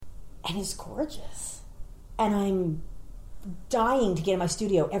and it's gorgeous. And I'm dying to get in my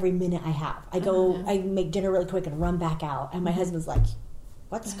studio every minute I have. I go, I make dinner really quick and run back out. And my husband's like,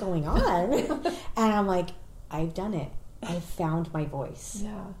 what's going on? And I'm like, I've done it. I've found my voice.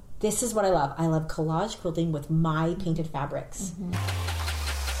 Yeah. This is what I love. I love collage quilting with my painted fabrics.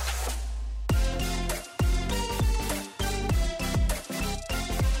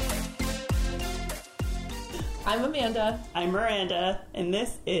 I'm Amanda. I'm Miranda, and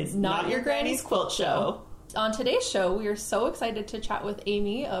this is Not Your Granny's Quilt Show. On today's show, we are so excited to chat with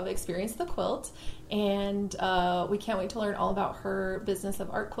Amy of Experience the Quilt, and we can't wait to learn all about her business of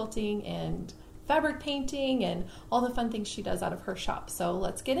art quilting and fabric painting and all the fun things she does out of her shop. So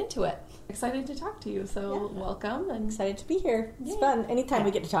let's get into it. Excited to talk to you, so welcome. And Excited to be here. It's fun. Anytime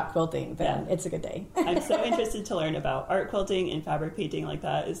we get to talk quilting, then it's a good day. I'm so interested to learn about art quilting and fabric painting. Like,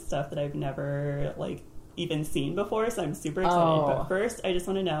 that is stuff that I've never, even seen before, so I'm super excited. But first, I just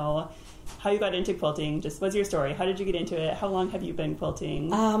want to know how you got into quilting. Just what's your story? How did you get into it? How long have you been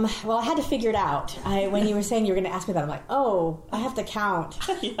quilting? Well, I had to figure it out. When you were saying you were going to ask me that, I'm like, I have to count.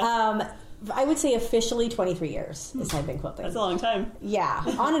 I would say officially 23 years since I've been quilting. That's a long time. Yeah,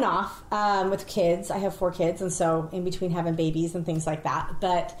 on and off with kids. I have 4 kids, and so in between having babies and things like that.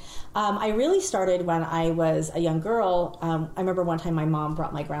 But I really started when I was a young girl. I remember one time my mom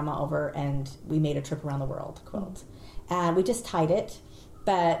brought my grandma over, and we made a trip around the world quilt. And we just tied it,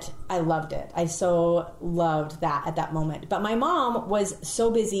 but I loved it. I so loved that at that moment. But my mom was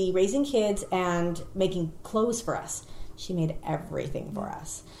so busy raising kids and making clothes for us. She made everything for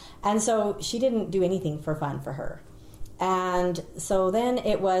us. And so she didn't do anything for fun for her. And so then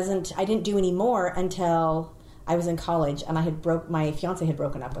I didn't do any more until I was in college, and my fiance had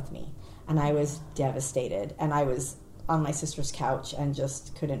broken up with me, and I was devastated. And I was on my sister's couch and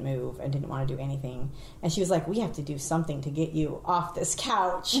just couldn't move and didn't want to do anything. And she was like, we have to do something to get you off this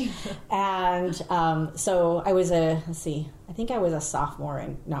couch. And so I was I think I was a sophomore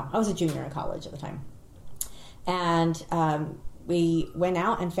I was a junior in college at the time. And we went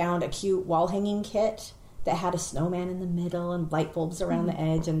out and found a cute wall hanging kit that had a snowman in the middle and light bulbs around the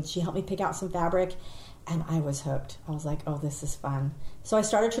edge, and she helped me pick out some fabric, and I was hooked. I was like, this is fun. So I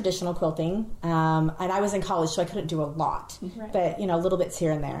started traditional quilting, and I was in college, so I couldn't do a lot, but little bits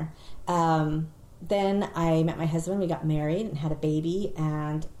here and there. Then I met my husband, we got married and had a baby,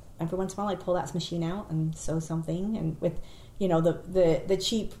 and every once in a while I'd pull that machine out and sew something, and with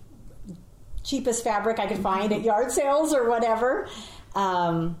the cheapest fabric I could find at yard sales or whatever.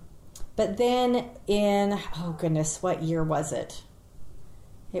 But then in, what year was it?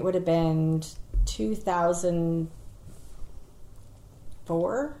 It would have been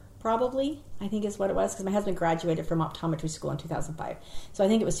 2004, probably, I think is what it was, because my husband graduated from optometry school in 2005. So I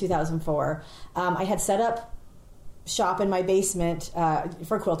think it was 2004. I had set up shop in my basement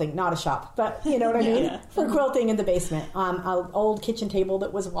for quilting, not a shop, but you know what I mean? For quilting in the basement. An old kitchen table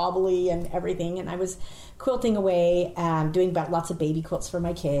that was wobbly and everything, and I was quilting away, doing lots of baby quilts for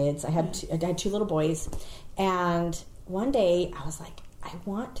my kids. I had 2 little boys, and one day I was like, I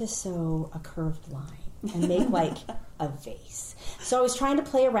want to sew a curved line and make a vase. So I was trying to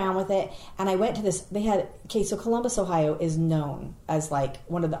play around with it, and I went to this. So Columbus, Ohio is known as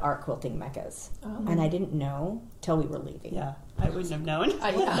one of the art quilting meccas, and I didn't know till we were leaving. Yeah, I wouldn't have known.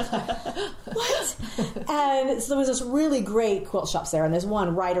 What? And so there was this really great quilt shops there, and there's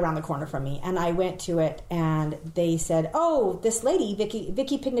one right around the corner from me. And I went to it, and they said, this lady,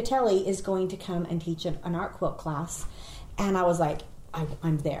 Vicky Pignatelli, is going to come and teach an art quilt class. And I was like,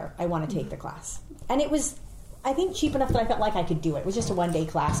 I'm there. I want to take the class. And it was, I think, cheap enough that I felt like I could do it. It was just a one-day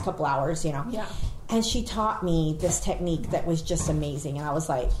class, couple hours, Yeah. And she taught me this technique that was just amazing. And I was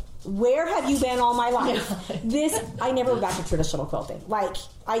like, where have you been all my life? I never went back to traditional quilting.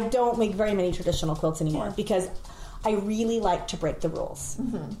 I don't make very many traditional quilts anymore because I really like to break the rules.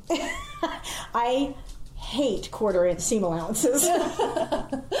 I hate quarter-inch seam allowances.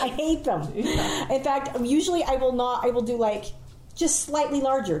 I hate them. In fact, usually I will do just slightly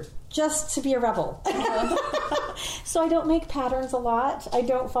larger, just to be a rebel. So I don't make patterns a lot. I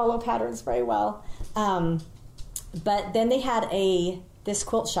don't follow patterns very well. But then they had this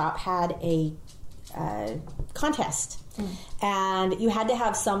quilt shop had a contest. And you had to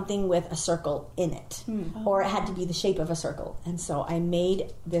have something with a circle in it, or it had to be the shape of a circle. And so I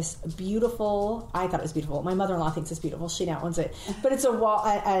made this beautiful, I thought it was beautiful. My mother-in-law thinks it's beautiful. She now owns it. But it's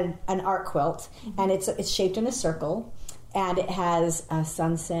an art quilt, and it's shaped in a circle. And it has a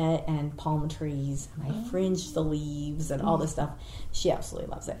sunset and palm trees, and I fringed the leaves and all this stuff. She absolutely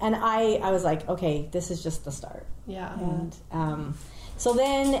loves it. And I was like, okay, this is just the start. Yeah. And so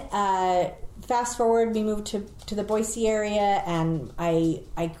then fast forward, we moved to the Boise area, and I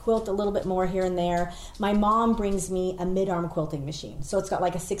quilt a little bit more here and there. My mom brings me a mid-arm quilting machine. So it's got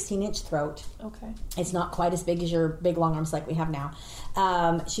like a 16-inch throat. Okay. It's not quite as big as your big long arms like we have now.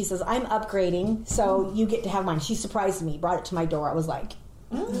 She says, I'm upgrading, so you get to have mine. She surprised me, brought it to my door. I was like,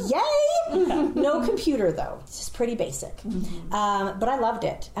 yay! No computer, though. It's just pretty basic. But I loved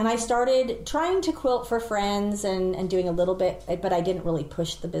it. And I started trying to quilt for friends and doing a little bit, but I didn't really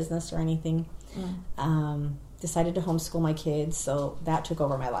push the business or anything. Decided to homeschool my kids, so that took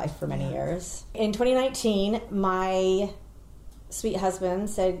over my life for many years. In 2019, my sweet husband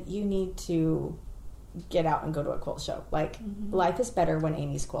said, you need to get out and go to a quilt show. Like, life is better when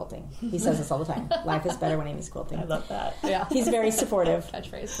Amy's quilting. He says this all the time. Life is better when Amy's quilting. I love that. Yeah. He's very supportive.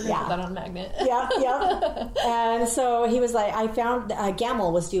 Catchphrase. We're going to put that on a magnet. Yeah. And so he was like, I found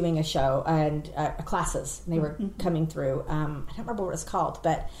Gamel was doing a show and classes, and they were coming through. I don't remember what it's called,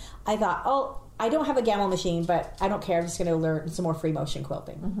 but I thought, oh, I don't have a Gamel machine, but I don't care. I'm just going to learn some more free motion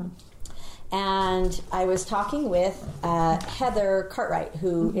quilting. And I was talking with Heather Cartwright,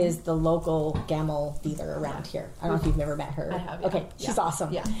 who is the local Gamel dealer around here. I don't know if you've never met her. I have, yeah. Okay, she's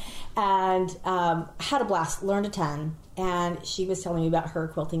awesome. Yeah. And had a blast, learned a ton. And she was telling me about her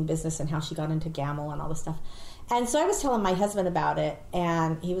quilting business and how she got into Gamel and all this stuff. And so I was telling my husband about it,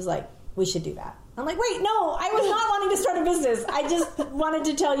 and he was like, we should do that. I'm like, wait, no, I was not wanting to start a business. I just wanted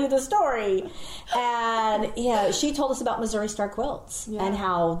to tell you the story. And yeah, she told us about Missouri Star Quilts and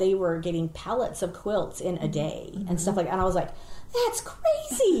how they were getting pallets of quilts in a day and stuff like that. And I was like, that's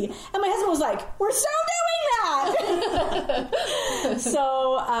crazy. And my husband was like, we're still doing that.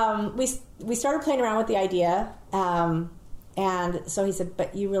 So we started playing around with the idea. And so he said,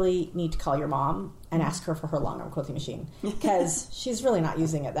 but you really need to call your mom and ask her for her long arm quilting machine, because she's really not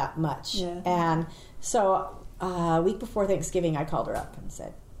using it that much. Yeah. And so a week before Thanksgiving, I called her up and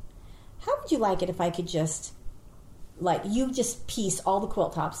said, how would you like it if I could just, like, you just piece all the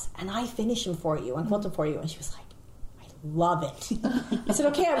quilt tops and I finish them for you and quilt them for you? And she was like, I love it. I said,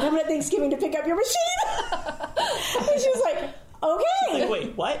 okay, I'm coming at Thanksgiving to pick up your machine. And she was like, okay. Like,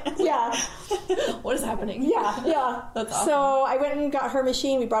 wait, what? Yeah. What is happening? Yeah. That's awesome. So I went and got her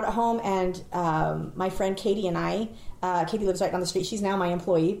machine. We brought it home, and my friend Katie and I, Katie lives right down the street. She's now my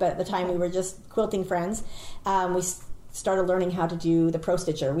employee, but at the time we were just quilting friends. We started learning how to do the pro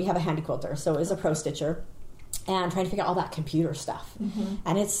stitcher. We have a handy quilter, so it was a pro stitcher. And trying to figure out all that computer stuff.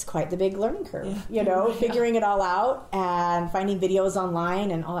 And it's quite the big learning curve, figuring it all out and finding videos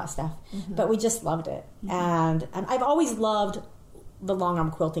online and all that stuff. But we just loved it. And I've always loved the long arm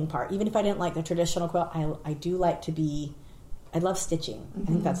quilting part. Even if I didn't like the traditional quilt, I do like I love stitching. I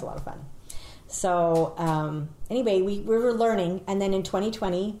think that's a lot of fun. So anyway, we were learning. And then in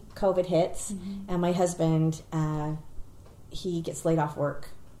 2020, COVID hits. And my husband, he gets laid off work,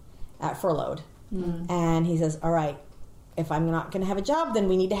 furloughed. And he says, all right, if I'm not going to have a job, then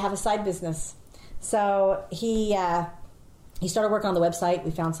we need to have a side business. So he started working on the website.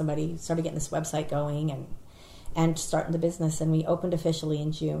 We found somebody, started getting this website going and starting the business. And we opened officially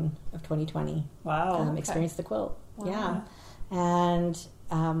in June of 2020. Wow. Experience the Quilt. Wow. Yeah. And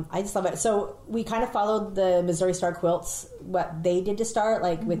I just love it. So we kind of followed the Missouri Star Quilts, what they did to start,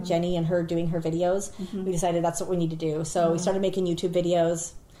 like with Jenny and her doing her videos. We decided that's what we need to do. So we started making YouTube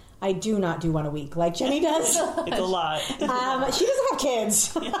videos. I do not do one a week like Jenny does. It's a lot. She doesn't have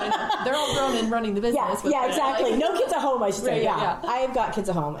kids. They're all grown and running the business. Yeah, exactly. No kids at home, I should say. Right, Yeah. I've got kids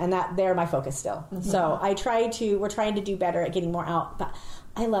at home, and they're my focus still. So we're trying to do better at getting more out. But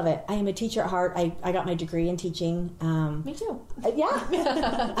I love it. I am a teacher at heart. I got my degree in teaching. Me too. Yeah.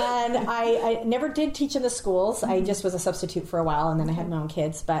 And I never did teach in the schools. I just was a substitute for a while, and then I had my own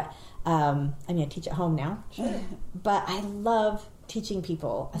kids. But I teach at home now. Sure. But I love teaching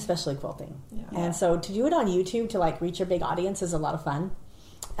people, especially quilting. Yeah. And so to do it on YouTube to like reach a big audience is a lot of fun.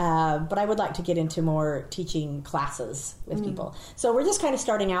 But I would like to get into more teaching classes with people. So we're just kind of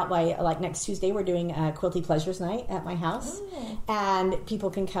starting out by, like, next Tuesday we're doing a Quilty Pleasures Night at my house. And people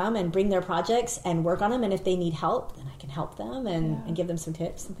can come and bring their projects and work on them. And if they need help, then I can help them and give them some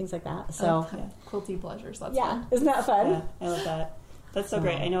tips and things like that. So Quilty Pleasures, that's fun. fun. Isn't that fun? Yeah, I love that. That's so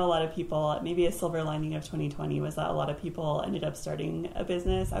great. I know a lot of people, maybe a silver lining of 2020 was that a lot of people ended up starting a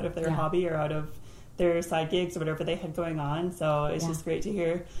business out of their hobby or out of their side gigs or whatever they had going on. So it's just great to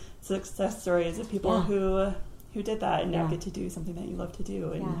hear success stories of people who did that and now get to do something that you love to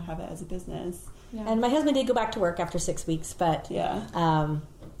do and have it as a business. Yeah. And my husband did go back to work after 6 weeks, but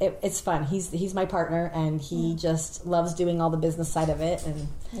it's fun. He's my partner, and he just loves doing all the business side of it, and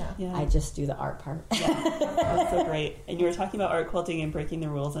I just do the art part. That's so great. And you were talking about art quilting and breaking the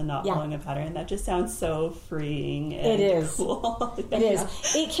rules and not following a pattern. That just sounds so freeing and cool. It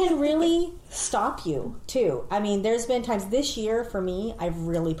is. It can really stop you, too. I mean, there's been times this year, for me, I've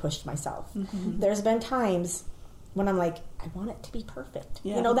really pushed myself. Mm-hmm. There's been times when I'm like, I want it to be perfect.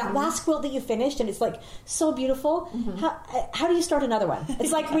 Yeah. You know, that last quilt that you finished and it's like so beautiful. Mm-hmm. How do you start another one?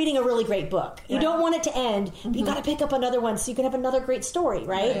 It's like reading a really great book. You don't want it to end, but you got to pick up another one so you can have another great story,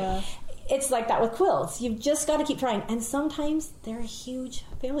 right? Yeah. It's like that with quilts. You've just got to keep trying. And sometimes they're huge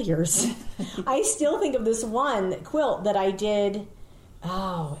failures. I still think of this one quilt that I did.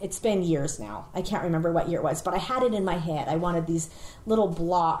 Oh, it's been years now. I can't remember what year it was, but I had it in my head. I wanted these little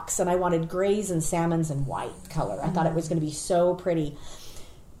blocks, and I wanted grays and salmons and white color. I thought it was going to be so pretty.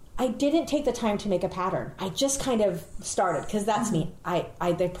 I didn't take the time to make a pattern. I just kind of started, because that's me.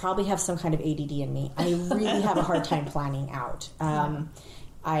 They probably have some kind of ADD in me. I really have a hard time planning out.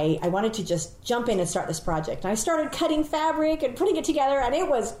 I wanted to just jump in and start this project. And I started cutting fabric and putting it together, and it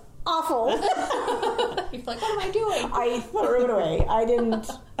was awful. You're like, what am I doing? I threw it away. I didn't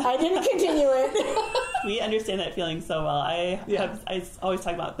continue it. We understand that feeling so well. I always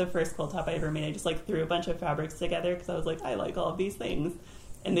talk about the first quilt top I ever made. I just like threw a bunch of fabrics together because I was like, I like all of these things.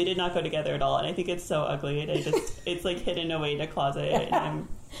 And they did not go together at all. And I think it's so ugly. And it's like hidden away in a closet. And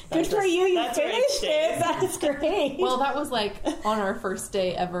good for you. You finished it. That's great. Well, that was like on our first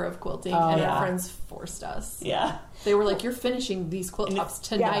day ever of quilting, and our friends forced us. Yeah. They were like, you're finishing these quilt tops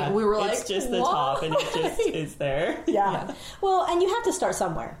tonight. Yeah. We were like, it's just the top, and it just is there. Yeah. Well, and you have to start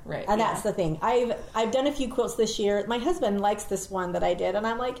somewhere. Right. And that's the thing. I've done a few quilts this year. My husband likes this one that I did, and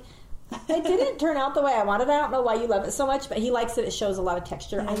I'm like, it didn't turn out the way I wanted. I don't know why you love it so much, but he likes it. It shows a lot of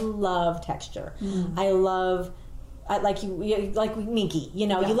texture. I love texture. I love... like Minky, you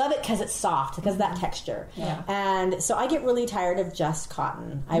know, you love it because it's soft, because of that texture. Yeah. And so I get really tired of just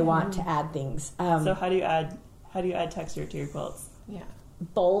cotton. I want to add things. So how do you add texture to your quilts? Yeah.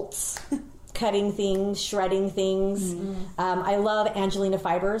 Bolts, cutting things, shredding things. I love Angelina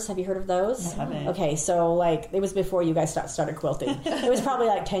fibers. Have you heard of those? I haven't. Okay, so like it was before you guys started quilting. It was probably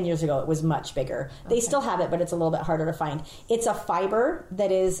like 10 years ago. It was much bigger. They still have it, but it's a little bit harder to find. It's a fiber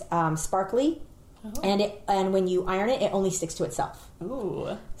that is sparkly. Oh. And when you iron it, it only sticks to itself.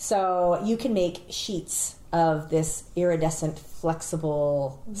 Ooh. So you can make sheets of this iridescent,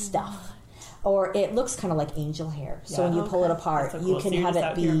 flexible stuff. Or it looks kind of like angel hair. So when you pull it apart, so cool. you can have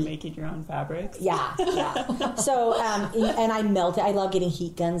it be... You're making your own fabrics? Yeah. So, and I melt it. I love getting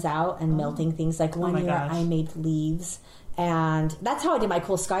heat guns out and melting things. Like one year I made leaves. And that's how I did my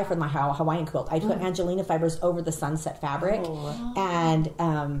cool sky for my Hawaiian quilt. I put Angelina fibers over the sunset fabric. And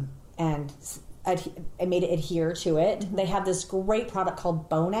I made it adhere to it. They have this great product called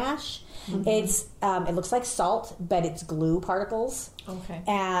Bone Ash. It's it looks like salt, but it's glue particles. Okay.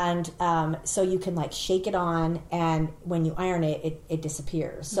 And so you can like shake it on, and when you iron it, it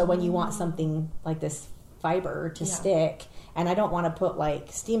disappears. So when you want something like this fiber to stick, and I don't want to put like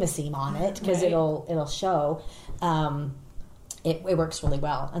steam-a-seam on it because it'll show. It works really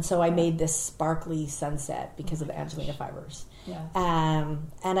well. And so I made this sparkly sunset because of the Angelina fibers. Yeah.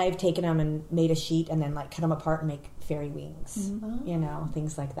 And I've taken them and made a sheet and then like cut them apart and make fairy wings, you know,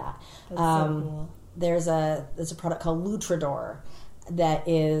 things like that. That's so cool. There's a product called Lutrador that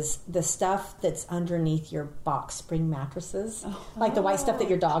is the stuff that's underneath your box spring mattresses, like the white stuff that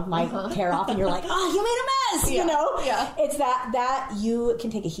your dog might tear off, and you're like, oh, you made a mess, you know? Yeah. It's that you can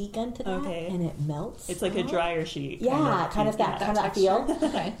take a heat gun to that, and it melts. It's like a dryer sheet. Kind of that feel.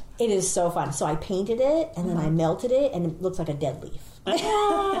 Okay. It is so fun. So I painted it, and then I melted it, and it looks like a dead leaf. It's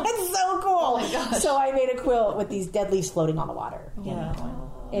so cool. Oh my gosh. So I made a quilt with these dead leaves floating on the water. You know?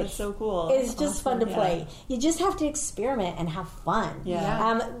 It's so cool. It's just fun to play. You just have to experiment and have fun.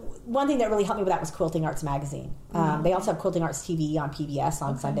 One thing that really helped me with that was Quilting Arts Magazine. They also have Quilting Arts TV on PBS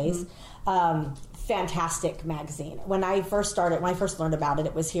on Sundays. Fantastic magazine. When I first learned about it,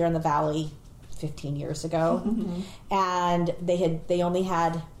 it was here in the Valley 15 years ago. And they only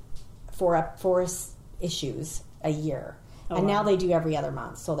had four issues a year. And now they do every other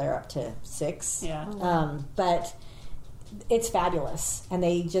month, so they're up to 6. But it's fabulous, and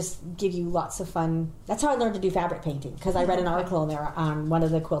they just give you lots of fun. That's how I learned to do fabric painting, because I read an article in there on one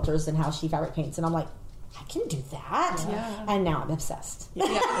of the quilters and how she fabric paints, and I'm like, I can do that. And now I'm obsessed.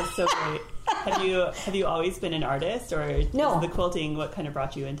 That's so great. Have you always been an artist, or no? Is the quilting what kind of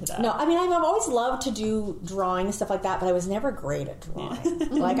brought you into that? No, I mean, I've always loved to do drawing and stuff like that, but I was never great at drawing.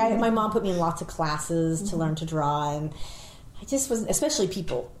 Like my mom put me in lots of classes to learn to draw, and I just wasn't, especially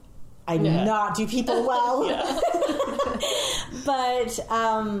people. I do not do people well.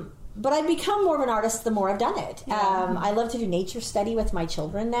 But I've become more of an artist the more I've done it. I love to do nature study with my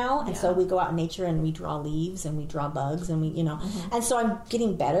children now, and so we go out in nature and we draw leaves and we draw bugs and we, you know, and so I'm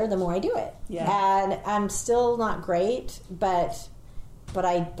getting better the more I do it. And I'm still not great, but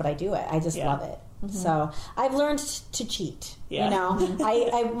I do it. I just love it. So I've learned to cheat. You know,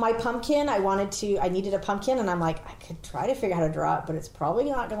 I my pumpkin. I needed a pumpkin, and I'm like, I could try to figure out how to draw it, but it's probably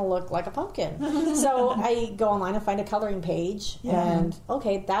not going to look like a pumpkin. So I go online and find a coloring page, and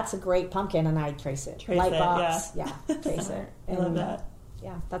okay, that's a great pumpkin, and I trace it. Light box, trace it. I love that.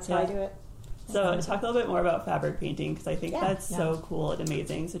 Yeah, that's how I do it. So talk a little bit more about fabric painting, because I think that's so cool and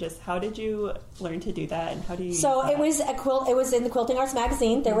amazing. So just how did you learn to do that, and how do you So it was a quilt. It was in the Quilting Arts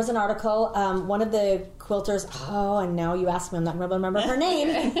magazine. There was an article. One of the quilters, and now you ask me, I'm not going to remember her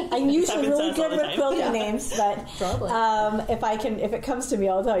name. I'm usually really good with quilting names, but if it comes to me,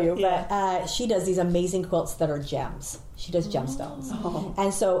 I'll tell you. But she does these amazing quilts that are gems. She does gemstones.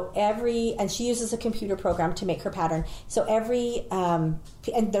 And so she uses a computer program to make her pattern. So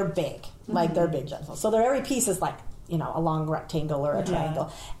and they're big, like they're big gemstones. So every piece is like, you know, a long rectangle or a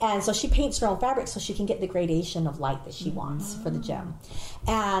triangle. And so she paints her own fabric so she can get the gradation of light that she wants for the gem.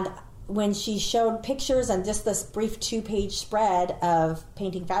 And when she showed pictures and just this brief 2-page spread of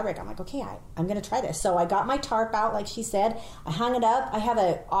painting fabric, I'm like, okay, I'm going to try this. So I got my tarp out, like she said. I hung it up. I have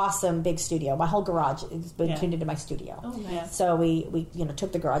an awesome big studio. My whole garage has been turned into my studio. Oh, nice. So we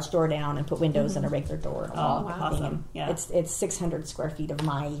took the garage door down and put windows and a regular door. And awesome. It's 600 square feet of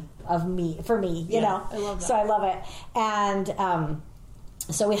me, you know. I love that. So I love it. And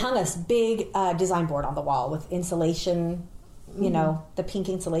so we hung this big design board on the wall with insulation, you know, the pink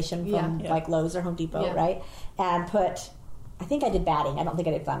insulation from like Lowe's or Home Depot, right? And I think I did batting. I don't think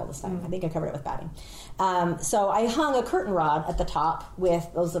I did flannel this time. I think I covered it with batting. So I hung a curtain rod at the top with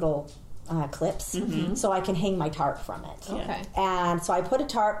those little clips so I can hang my tarp from it. Okay. And so I put a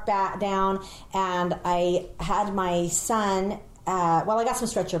tarp down, and I had my son... I got some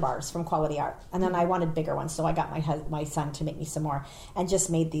stretcher bars from Quality Art, and then I wanted bigger ones, so I got my son to make me some more, and just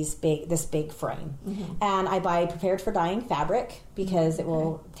made this big frame. And I buy prepared for dyeing fabric because it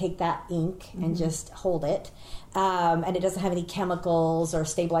will take that ink and just hold it, and it doesn't have any chemicals or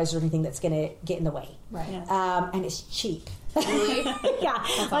stabilizer or anything that's going to get in the way. Right. And it's cheap. Really?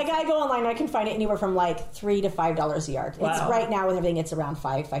 Like I go online, I can find it anywhere from like $3 to $5 a yard. Wow. It's right now with everything, it's around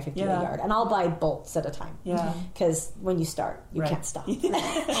 $5.50 a yard, and I'll buy bolts at a time. Yeah, because when you start, you can't stop.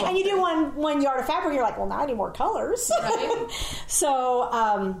 And you do one yard of fabric, you're like, well, now I need more colors. Right. So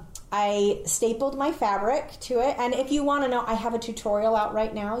I stapled my fabric to it, and if you want to know, I have a tutorial out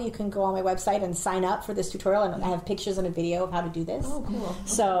right now. You can go on my website and sign up for this tutorial, and I have pictures and a video of how to do this. Oh, cool.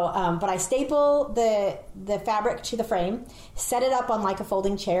 So, but I staple the fabric to the frame, set it up on like a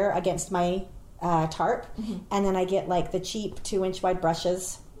folding chair against my tarp, and then I get like the cheap 2-inch wide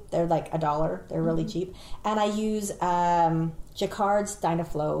brushes. They're like $1. They're really cheap, and I use Jacquard's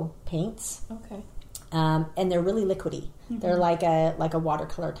Dynaflow paints. Okay. And they're really liquidy. They're like a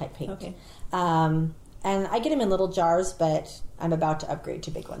watercolor type paint. Okay. And I get them in little jars, but I'm about to upgrade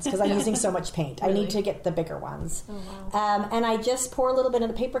to big ones because I'm using so much paint. Really? I need to get the bigger ones. Oh, wow. And I just pour a little bit in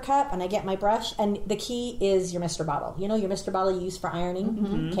a paper cup, and I get my brush. And the key is your Mr. Bottle. You know your Mr. Bottle you use for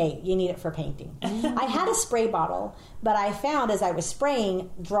ironing? Okay, you need it for painting. I had a spray bottle, but I found as I was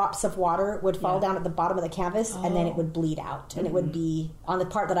spraying, drops of water would fall down at the bottom of the canvas, and then it would bleed out. And it would be, on the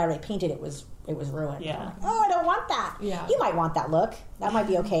part that I already painted, it was ruined. Yeah. I don't want that. Yeah. You might want that look. That might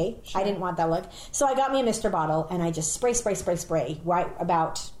be okay. Sure. I didn't want that look. So I got me a Mr. Bottle, and I just spray right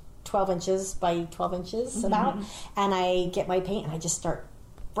about 12 inches by 12 inches about, and I get my paint, and I just start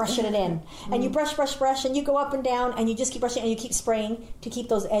brushing it in. And you brush, and you go up and down, and you just keep brushing, and you keep spraying to keep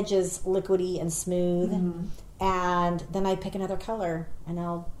those edges liquidy and smooth. And then I pick another color, and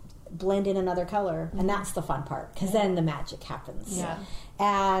I'll blend in another color, and that's the fun part, because then the magic happens. Yeah.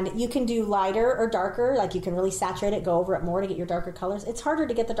 And you can do lighter or darker, like you can really saturate it, go over it more to get your darker colors. It's harder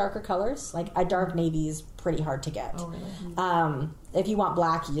to get the darker colors, like a dark navy is pretty hard to get. Oh, really? If you want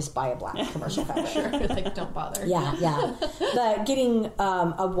black, you just buy a black commercial fabric. Sure, like don't bother. Yeah. But getting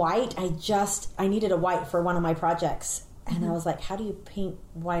a white, I needed a white for one of my projects, and I was like, how do you paint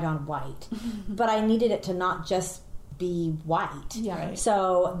white on white? But I needed it to not just be white. Yeah. Right.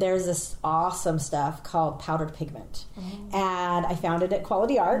 So there's this awesome stuff called powdered pigment. And I found it at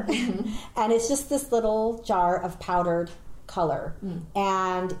Quality Art. And it's just this little jar of powdered color.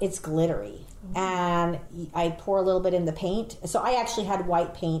 And it's glittery. And I pour a little bit in the paint. So I actually had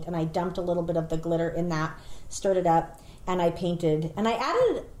white paint, and I dumped a little bit of the glitter in that, stirred it up, and I painted. And I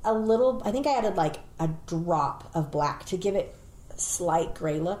added a little, I think I added like a drop of black to give it slight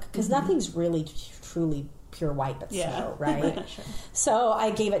gray look because nothing's really truly pure white but snow, right? Sure. So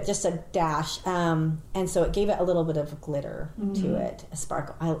I gave it just a dash, and so it gave it a little bit of glitter to it, a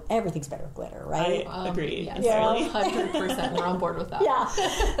sparkle. Everything's better with glitter, right? I agree. Yes, Entirely. 100%. We're on board with that. Yeah.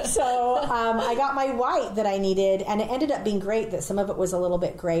 So I got my white that I needed, and it ended up being great that some of it was a little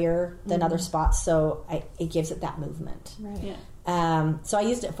bit grayer than other spots, so it gives it that movement. Right. Yeah. So I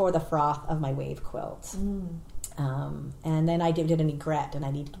used it for the froth of my wave quilt. And then I did an egret, and I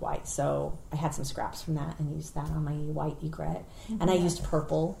needed white, so I had some scraps from that and used that on my white egret. And I used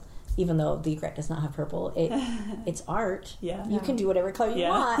purple, even though the egret does not have purple. It's art. Yeah. You can do whatever color you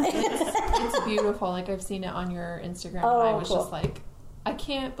want. It's beautiful. Like, I've seen it on your Instagram, and I was just like, I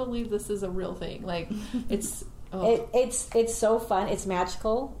can't believe this is a real thing. Like, it's... It's so fun. It's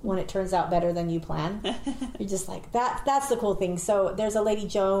magical when it turns out better than you plan. You're just like, that's the cool thing. So there's a lady,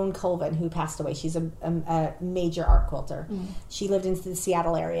 Joan Colvin, who passed away. She's a major art quilter. She lived in the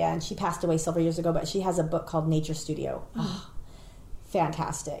Seattle area, and she passed away several years ago, but she has a book called Nature Studio.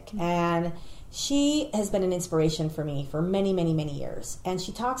 Fantastic. And she has been an inspiration for me for many, many, many years. And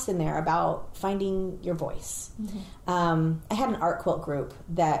she talks in there about finding your voice. I had an art quilt group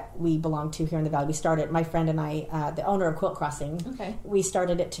that we belonged to here in the Valley. We started, my friend and I, the owner of Quilt Crossing, we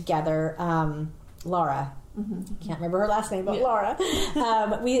started it together. Laura. Can't remember her last name, but Laura.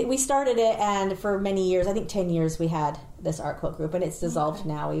 We started it, and for many years, I think 10 years, we had this art quilt group, and it's dissolved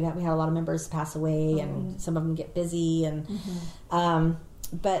now. We had a lot of members pass away, and some of them get busy, and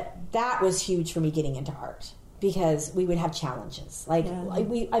but that was huge for me getting into art because we would have challenges. Like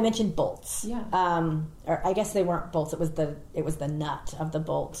I mentioned bolts. Or I guess they weren't bolts. It was the nut of the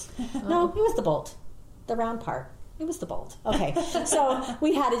bolt. No, it was the bolt, the round part. It was the bolt. Okay, so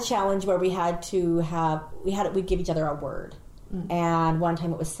we had a challenge where we'd give each other a word, and one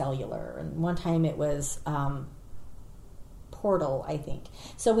time it was cellular, and one time it was portal, I think.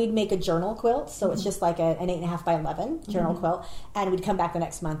 So we'd make a journal quilt. So it's just like an 8.5 by 11 journal quilt, and we'd come back the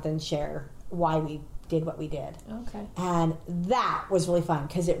next month and share why we did what we did. Okay. And that was really fun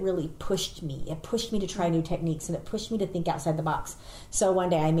because it really pushed me. It pushed me to try new techniques, and it pushed me to think outside the box. So one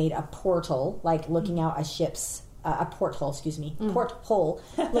day I made a portal, like looking out a ship's a porthole, porthole,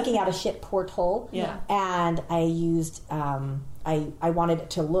 looking out a ship porthole. And I used, I wanted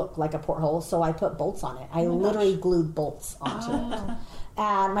it to look like a porthole, so I put bolts on it. I literally glued bolts onto it.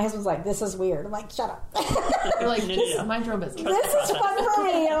 And my husband's like, this is weird. I'm like, shut up. You're like, mind your own business. This is fun for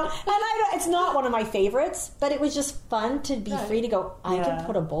me. And it's not one of my favorites, but it was just fun to be free to go, I can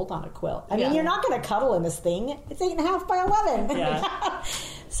put a bolt on a quilt. I mean, you're not going to cuddle in this thing. It's 8.5 by 11.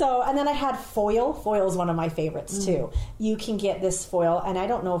 So, and then I had foil. Foil is one of my favorites, too. You can get this foil, and I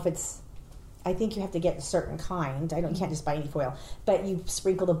don't know if it's, I think you have to get a certain kind. You can't just buy any foil. But you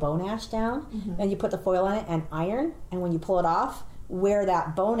sprinkle the bone ash down, and you put the foil on it and iron, and when you pull it off, where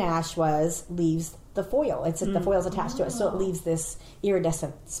that bone ash was leaves the foil. The foil's attached to it, so it leaves this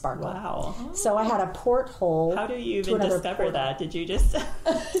iridescent sparkle. Wow. So I had a porthole. How do you even discover that? Did you just...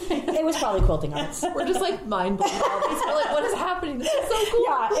 It was probably quilting arts. We're just like mind blown. We're like, what is happening? This is so cool.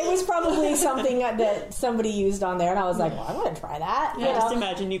 Yeah, it was probably something that somebody used on there, and I was like, well, I want to try that. Yeah, just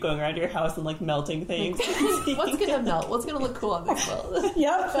imagine you going around your house and like melting things. What's going to melt? What's going to look cool on this quilt?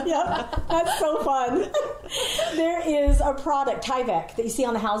 Yep. That's so fun. There is a product, Tyvek, that you see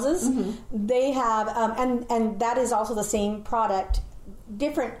on the houses. They have, and that is also the same product,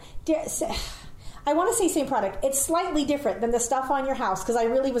 different. I want to say same product. It's slightly different than the stuff on your house, because I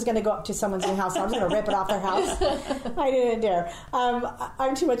really was going to go up to someone's new house and I was going to rip it off their house. I didn't dare.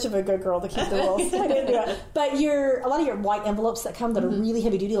 I'm too much of a good girl to keep the rules. I didn't do it. But a lot of your white envelopes that come that are really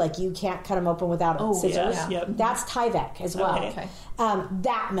heavy duty, like you can't cut them open without scissors. That's Tyvek as well. Okay.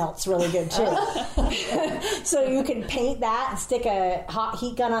 That melts really good too. So you can paint that and stick a hot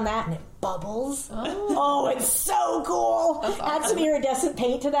heat gun on that, and it bubbles. Oh, it's so cool. Add some iridescent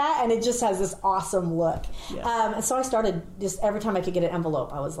paint to that, and it just has this awesome look. And so I started just every time I could get an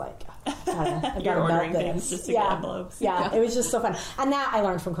envelope, I was like, I've got to melt this. Just to get envelopes. Yeah, it was just so fun. And that I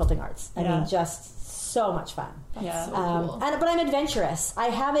learned from Quilting Arts. I mean, just so much fun. That's so cool. But I'm adventurous. I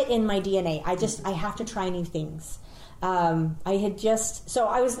have it in my DNA. I have to try new things. Totally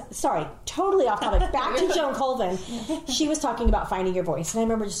off topic. Back to Joan Colvin. She was talking about finding your voice. And I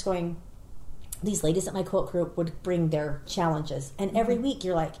remember just going, these ladies at my quilt group would bring their challenges. And every week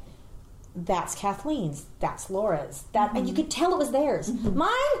you're like, that's Kathleen's, that's Laura's, and you could tell it was theirs. Mine,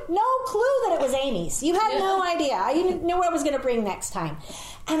 no clue that it was Amy's. You had no idea. I didn't know what I was going to bring next time.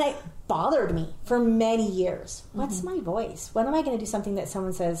 And it bothered me for many years. What's my voice? When am I going to do something that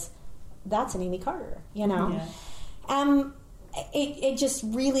someone says, that's an Amy Carter, you know? it just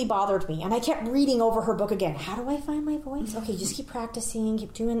really bothered me. And I kept reading over her book again. How do I find my voice? Okay, just keep practicing,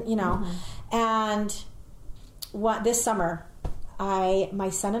 keep doing, And this summer, my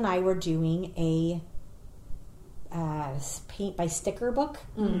son and I were doing a paint by sticker book.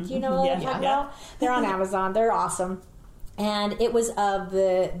 Do you know what I'm talking about? They're on Amazon. They're awesome. And it was of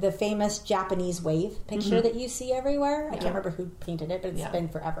the famous Japanese wave picture that you see everywhere. I can't remember who painted it, but it's been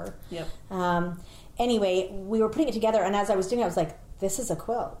forever. Yep. Anyway, we were putting it together, and as I was doing it, I was like, this is a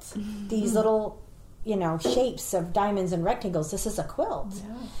quilt. These little, shapes of diamonds and rectangles, this is a quilt.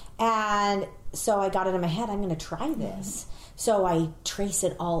 Yeah. And so I got it in my head, I'm going to try this. So I trace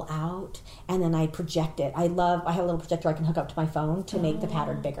it all out, and then I project it. I have a little projector I can hook up to my phone to make the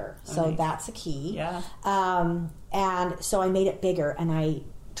pattern bigger. So nice. That's a key. Yeah. And so I made it bigger, and I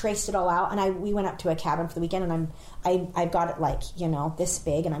traced it all out, and we went up to a cabin for the weekend, and I've got it like this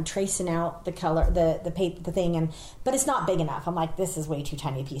big, and I'm tracing out the color, the paper, the thing, but it's not big enough. I'm like, this is way too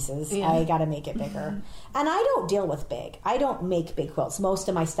tiny pieces. I got to make it bigger. And I don't deal with big. I don't make big quilts. Most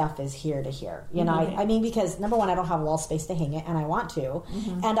of my stuff is here to here. I mean, because number one, I don't have wall space to hang it, and I want to,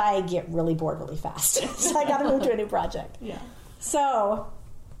 and I get really bored really fast, so I got to move to a new project. Yeah. So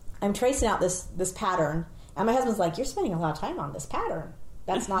I'm tracing out this pattern, and my husband's like, "You're spending a lot of time on this pattern.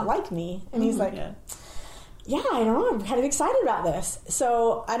 That's not like me." And he's like, yeah, I don't know. I'm kind of excited about this.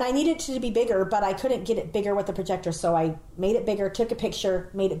 So, and I needed it to be bigger, but I couldn't get it bigger with the projector. So I made it bigger, took a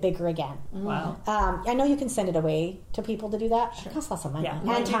picture, made it bigger again. Wow. I know you can send it away to people to do that. Sure. It costs lots of money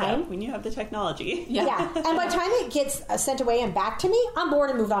and time. When you have the technology. Yeah. And by the time it gets sent away and back to me, I'm bored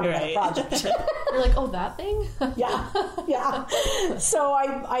and moved on to another project. You're like, oh, that thing? Yeah. So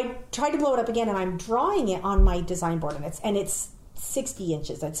I tried to blow it up again, and I'm drawing it on my design board, and it's 60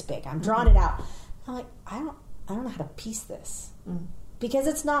 inches. That's big. I'm drawing it out. I'm like, I don't know how to piece this because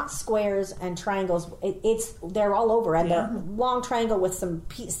it's not squares and triangles. They're all over, and they're long triangle with some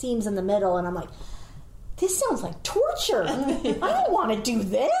seams in the middle. And I'm like, this sounds like torture. I don't want to do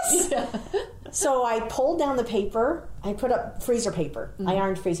this. Yeah. So I pulled down the paper. I put up freezer paper. I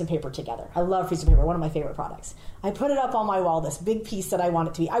ironed freezer paper together. I love freezer paper. One of my favorite products. I put it up on my wall. This big piece that I want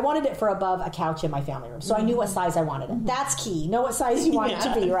it to be. I wanted it for above a couch in my family room, so I knew what size I wanted it. That's key. Know what size you want it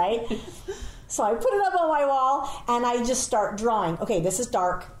to be, right? So I put it up on my wall, and I just start drawing. Okay, this is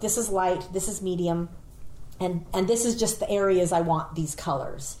dark, this is light, this is medium, and this is just the areas I want these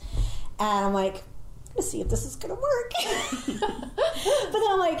colors. And I'm like, I'm going to see if this is going to work. But then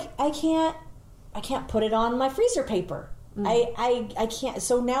I'm like, I can't put it on my freezer paper. I can't.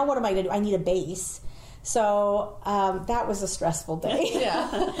 So now what am I going to do? I need a base. So that was a stressful day.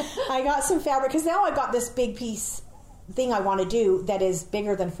 Yeah. I got some fabric, because now I've got this big piece thing I want to do that is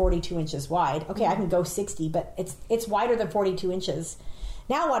bigger than 42 inches wide. Okay, I can go 60, but it's wider than 42 inches.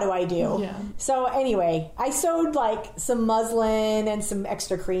 Now what do I do? Yeah. So anyway, I sewed like some muslin and some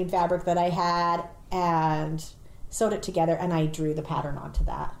extra cream fabric that I had and sewed it together, and I drew the pattern onto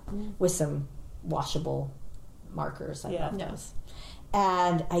that with some washable markers. I love those.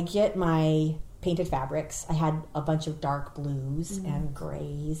 And I get my painted fabrics. I had a bunch of dark blues and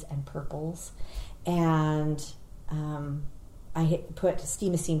grays and purples, and I put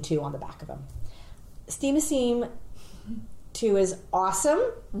Steam-A-Seam 2 on the back of them. Steam-A-Seam 2 is awesome.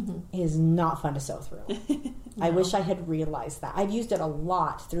 It is not fun to sew through. No. I wish I had realized that. I've used it a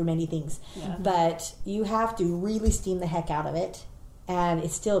lot through many things, but you have to really steam the heck out of it, and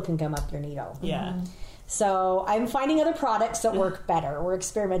it still can gum up your needle. Yeah. So I'm finding other products that work better. We're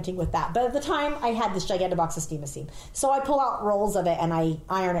experimenting with that. But at the time, I had this gigantic box of Steam-A-Seam. So I pull out rolls of it, and I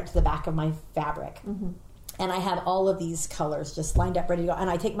iron it to the back of my fabric. And I have all of these colors just lined up, ready to go. And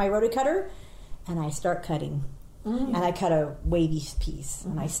I take my rotary cutter, and I start cutting. And I cut a wavy piece,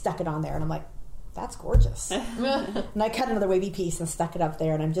 and I stuck it on there. And I'm like, that's gorgeous. And I cut another wavy piece and stuck it up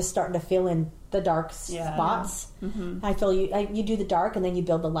there. And I'm just starting to fill in the dark spots. I feel you do the dark, and then you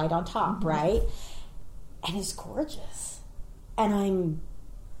build the light on top, right? And it's gorgeous. And I'm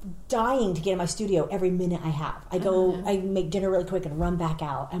dying to get in my studio every minute I have. I go, I make dinner really quick and run back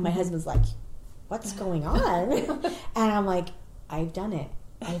out. And my husband's like, what's going on? And I'm like, I've done it.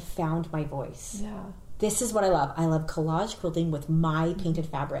 I've found my voice. Yeah. This is what I love. I love collage quilting with my painted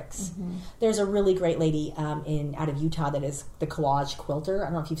fabrics. There's a really great lady out of Utah that is the collage quilter. I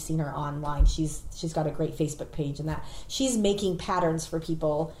don't know if you've seen her online. She's got a great Facebook page, and that she's making patterns for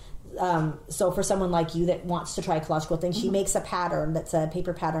people. So for someone like you that wants to try collage quilting, she makes a pattern that's a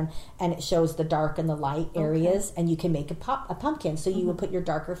paper pattern, and it shows the dark and the light areas, and you can make a pumpkin. So you would put your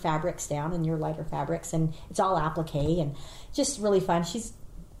darker fabrics down and your lighter fabrics, and it's all applique, and just really fun.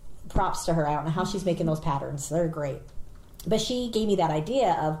 Props to her. I don't know how she's making those patterns. They're great. But she gave me that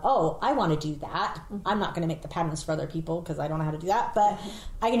idea of, oh, I want to do that. I'm not going to make the patterns for other people because I don't know how to do that, but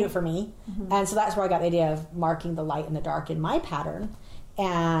I can do it for me. And so that's where I got the idea of marking the light and the dark in my pattern.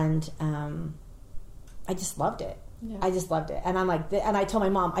 And I just loved it. Yeah. I just loved it. And I'm like, and I told my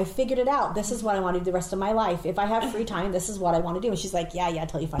mom, I figured it out. This is what I want to do the rest of my life. If I have free time, this is what I want to do. And she's like, yeah,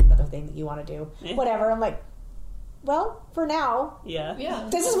 until you find another thing that you want to do. Whatever. I'm like, well, for now,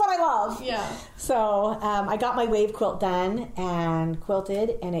 this is what I love. Yeah. So I got my wave quilt done and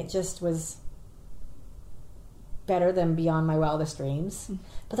quilted, and it just was better than beyond my wildest dreams.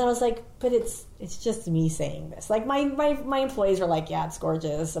 But then I was like, but it's just me saying this. Like my employees were like, yeah, it's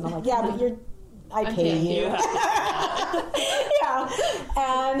gorgeous, and I'm like, yeah, but I pay you. Yeah.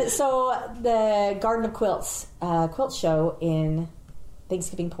 And so the Garden of Quilts quilt show in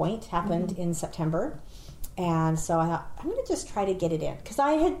Thanksgiving Point happened in September. And so I thought, I'm going to just try to get it in. Because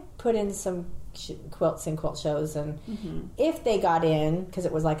I had put in some quilts and quilt shows. And if they got in, because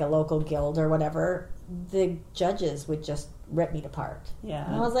it was like a local guild or whatever, the judges would just rip me apart. Yeah.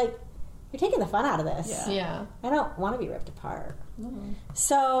 And I was like, you're taking the fun out of this. Yeah. I don't want to be ripped apart.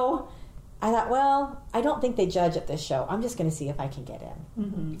 So I thought, well, I don't think they judge at this show. I'm just going to see if I can get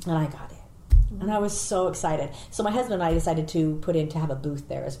in. And I got in. And I was so excited. So my husband and I decided to have a booth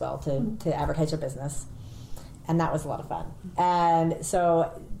there as well to advertise our business. And that was a lot of fun. And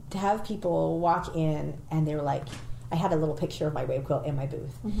so to have people walk in and they were like, I had a little picture of my wave quilt in my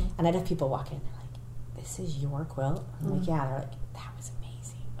booth. And I'd have people walk in and they're like, this is your quilt? I'm like, yeah. They're like, that was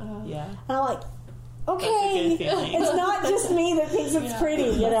amazing. Yeah. And I'm like, okay, it's not just me that thinks it's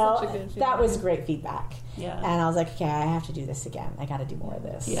pretty, you know. That was great feedback. Yeah. And I was like, okay, I have to do this again. I got to do more of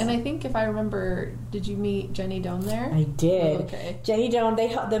this. Yeah. And I think if I remember, did you meet Jenny Doan there? I did. Oh, okay. Jenny Doan,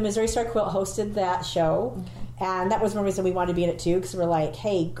 the Missouri Star Quilt hosted that show. Okay. And that was one reason we wanted to be in it too, because we're like,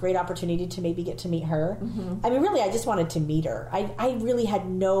 hey, great opportunity to maybe get to meet her. I mean, really, I just wanted to meet her. I really had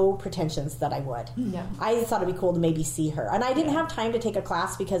no pretensions that I would. Yeah. I thought it'd be cool to maybe see her. And I didn't have time to take a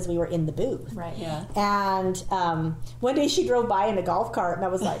class because we were in the booth. Right. Yeah. And one day she drove by in a golf cart, and I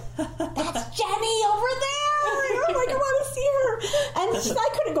was like, that's Jenny over there! I'm like, I want to see her. And I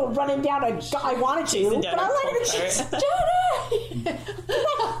couldn't go running down I wanted to, but I was like, Jenny! Can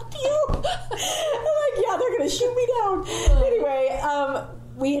I help you? I'm like, yeah, they're going to shoot me down. Anyway,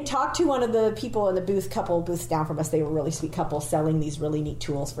 we had talked to one of the people in the booth, couple booths down from us. They were a really sweet couple selling these really neat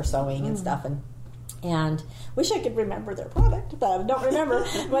tools for sewing and stuff. And wish I could remember their product, but I don't remember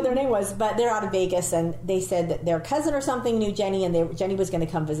what their name was. But they're out of Vegas, and they said that their cousin or something knew Jenny, and Jenny was going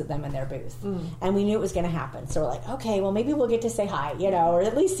to come visit them in their booth. And we knew it was going to happen. So we're like, okay, well, maybe we'll get to say hi, you know, or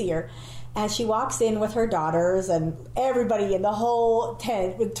at least see her. And she walks in with her daughters, and everybody in the whole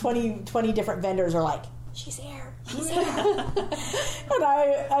tent with 20 different vendors are like, she's here. She's here. And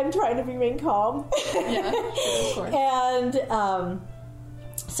I'm trying to remain calm. Yeah, of course. And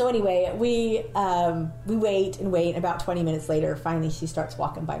so anyway, we wait and wait. About 20 minutes later, finally she starts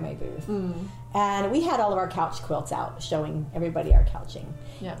walking by my booth. And we had all of our couch quilts out, showing everybody our couching.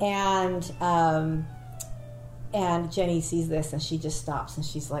 Yeah. And Jenny sees this, and she just stops, and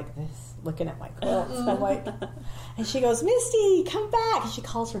she's like this, looking at my quilts. And I'm like, and she goes, Misty, come back. And she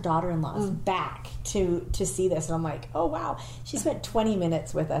calls her daughter-in-laws back to see this. And I'm like, oh, wow. She spent 20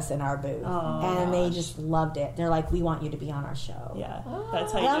 minutes with us in our booth. And they just loved it. They're like, we want you to be on our show. Yeah.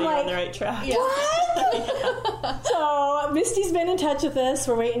 That's how you know you're on the right track. Yeah. What? So Misty's been in touch with us.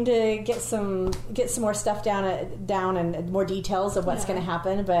 We're waiting to get some more stuff down and more details of what's going to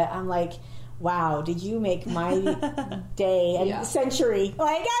happen. But I'm like, wow, did you make my day and century?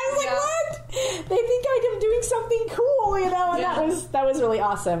 Like, I was like, what? They think I'm doing something cool, you know? And that was really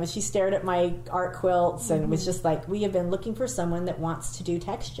awesome. And she stared at my art quilts and was just like, we have been looking for someone that wants to do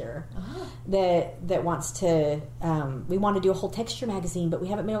texture. That wants to, we want to do a whole texture magazine, but we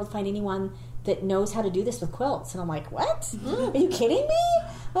haven't been able to find anyone that knows how to do this with quilts. And I'm like, what? Are you kidding me?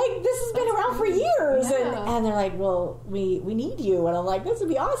 Like, this has been around for years. Yeah. And they're like, well, we need you. And I'm like, this would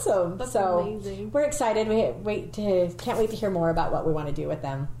be awesome. That's amazing. We're excited. Can't wait to hear more about what we want to do with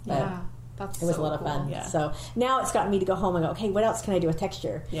them. But it was a lot of fun. Yeah. So now it's gotten me to go home and go, okay, what else can I do with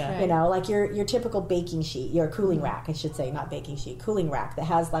texture? Yeah. You know, like your typical baking sheet, your cooling rack, I should say, not baking sheet, cooling rack that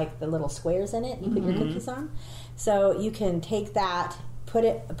has like the little squares in it you put your cookies on. So you can take that, put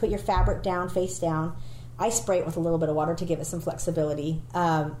your fabric down, face down. I spray it with a little bit of water to give it some flexibility,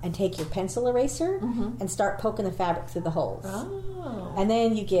 and take your pencil eraser and start poking the fabric through the holes. Oh. And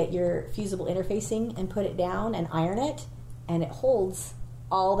then you get your fusible interfacing and put it down and iron it, and it holds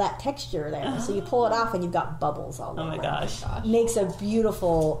all that texture there. So you pull it off and you've got bubbles all over. Oh my gosh. Makes a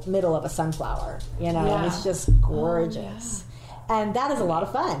beautiful middle of a sunflower, you know, and it's just gorgeous. And that is a lot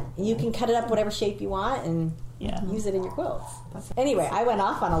of fun. You can cut it up whatever shape you want, and Yeah. Use it in your quilts. Anyway, I went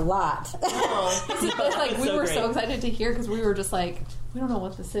off on a lot. It's like we were great. so excited to hear because we were just like, we don't know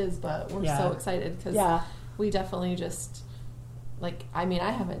what this is, but we're so excited because we definitely just like, I mean,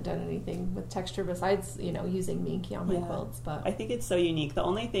 I haven't done anything with texture besides, using Minky on my quilts, but I think it's so unique. The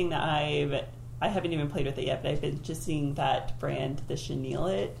only thing that I haven't even played with it yet, but I've been just seeing that brand, the Chenille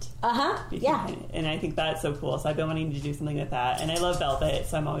It. Yeah. And I think that's so cool. So I've been wanting to do something with that. And I love velvet,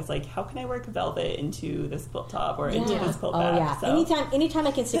 so I'm always like, how can I work velvet into this quilt top or into this quilt back? Yeah. So. Anytime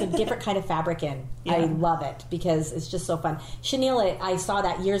I can stick a different kind of fabric in, I love it because it's just so fun. Chenille It, I saw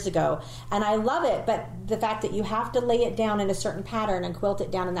that years ago, and I love it, but the fact that you have to lay it down in a certain pattern and quilt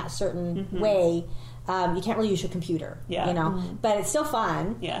it down in that certain way, you can't really use your computer, but it's still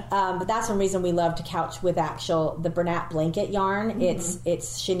fun. But that's one reason we love to couch with the Bernat blanket yarn.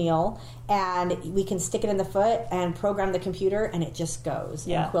 It's chenille, and we can stick it in the foot and program the computer, and it just goes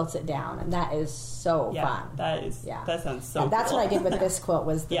and quilts it down, and that is so fun. That sounds so. That's cool. what I did with this quilt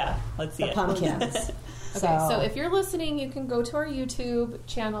was let's see the pumpkins. Okay, so if you're listening, you can go to our YouTube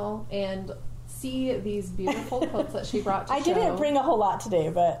channel and see these beautiful quilts that she brought to I didn't bring a whole lot today,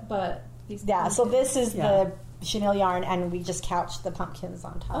 but so this is the chenille yarn, and we just couched the pumpkins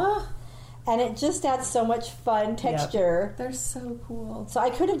on top. And it just adds so much fun texture. They're so cool. So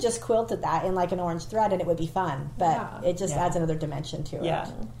I could have just quilted that in like an orange thread, and it would be fun. But it just adds another dimension to it.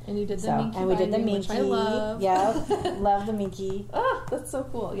 And you did the Minky and we did the binding, Minky. Which I love. Love the Minky. That's so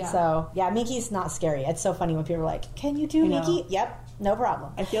cool. Yeah. So Minky's not scary. It's so funny when people are like, "Can you do Minky?" Yep. No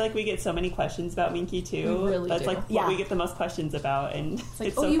problem. I feel like we get so many questions about Minky too. We really That's do. like what we get the most questions about, and it's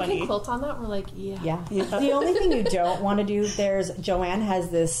like, so you funny. can quilt on that? We're like, yeah. The only thing you don't want to do, Joanne has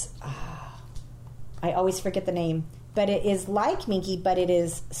this, I always forget the name, but it is like Minky, but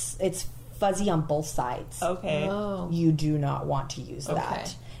it's fuzzy on both sides. Okay. Oh. You do not want to use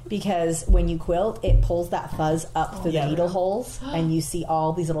that. Because when you quilt, it pulls that fuzz up through the needle holes, and you see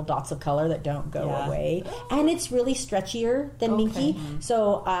all these little dots of color that don't go away. And it's really stretchier than Minky.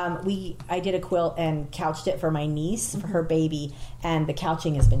 So I did a quilt and couched it for my niece, for her baby, and the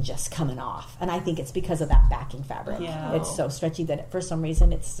couching has been just coming off. And I think it's because of that backing fabric. It's so stretchy that for some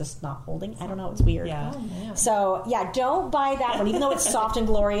reason it's just not holding. I don't know. It's weird. So, don't buy that one, even though it's soft and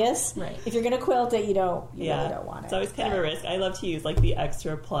glorious. Right. If you're going to quilt it, you really don't want it. It's always kind of a risk. I love to use like the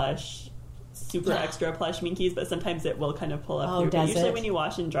extra plush, super extra plush Minkies, but sometimes it will kind of pull up through. But usually when you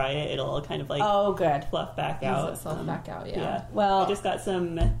wash and dry it, it'll kind of like fluff back out. Itself back out, Well, I just got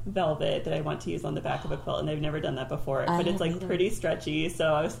some velvet that I want to use on the back of a quilt, and I've never done that before. But it's like pretty stretchy,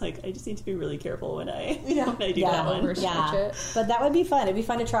 so I was like, I just need to be really careful when I do that one. It. But that would be fun. It'd be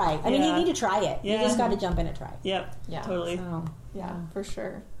fun to try. I mean, you need to try it. You just got to jump in and try. Yep. Yeah. Totally. So, for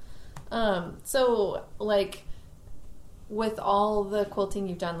sure. So like with all the quilting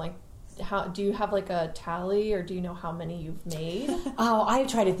you've done, like how do you have like a tally, or do you know how many you've made? I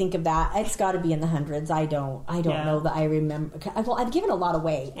try to think of that. It's got to be in the hundreds. I don't know that I remember. Well, I've given a lot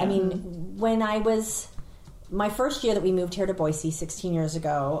away. I mean, when I was my first year that we moved here to Boise 16 years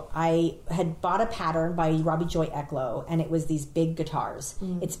ago, I had bought a pattern by Robbie Joy Ecklow, and it was these big guitars.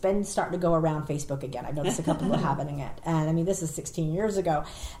 It's been starting to go around Facebook again. I've noticed a couple people having it. And I mean, this is 16 years ago.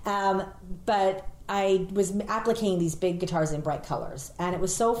 But I was appliquing these big guitars in bright colors, and it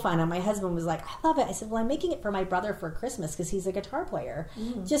was so fun. And my husband was like, I love it. I said, well, I'm making it for my brother for Christmas because he's a guitar player.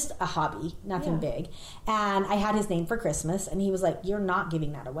 Just a hobby, nothing big. And I had his name for Christmas, and he was like, you're not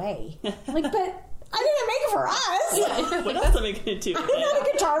giving that away. I'm like, but I didn't make it for us. What else am I going to do? I'm not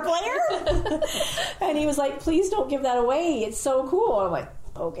a guitar player. And he was like, please don't give that away. It's so cool. I'm like,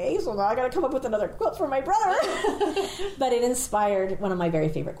 okay, so now I got to come up with another quilt for my brother. But it inspired one of my very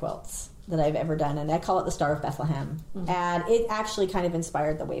favorite quilts that I've ever done, and I call it the Star of Bethlehem. And it actually kind of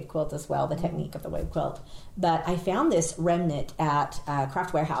inspired the wave quilt as well, the technique of the wave quilt. But I found this remnant at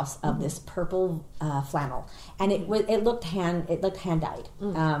Craft Warehouse of this purple flannel, and it looked hand dyed.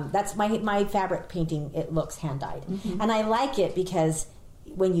 That's my fabric painting. It looks hand dyed, and I like it because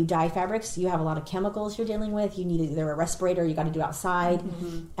when you dye fabrics, you have a lot of chemicals you're dealing with. You need either a respirator, you got to do outside.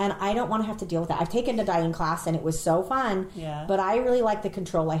 And I don't want to have to deal with that. I've taken a dyeing class, and it was so fun. But I really like the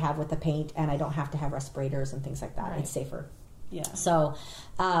control I have with the paint, and I don't have to have respirators and things like that. It's safer. So,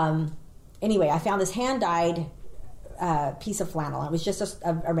 anyway, I found this hand-dyed piece of flannel. It was just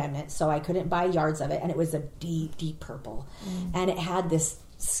a remnant, so I couldn't buy yards of it. And it was a deep, deep purple. And it had this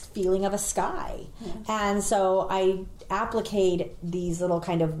feeling of a sky. And so I appliqued these little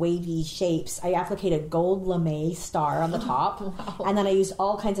kind of wavy shapes. I appliqued a gold lame star on the top. And then I used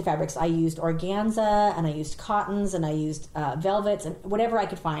all kinds of fabrics. I used organza, and I used cottons, and I used velvets, and whatever I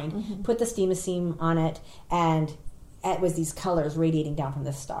could find. Put the steam seam on it, and it was these colors radiating down from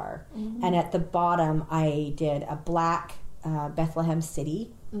the star. Mm-hmm. And at the bottom, I did a black Bethlehem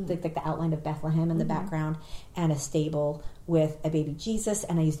city, like the outline of Bethlehem in the background, and a stable with a baby Jesus.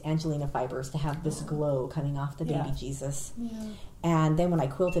 And I used Angelina fibers to have this glow coming off the baby Jesus. Yeah. And then when I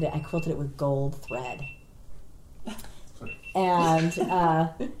quilted it with gold thread. And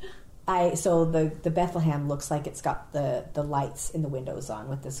so the Bethlehem looks like it's got the lights in the windows on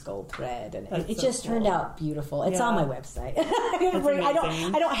with this gold thread, and it just turned out beautiful. It's on my website.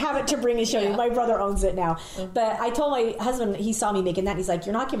 I don't have it to bring and show you. My brother owns it now, but I told my husband, he saw me making that, and he's like,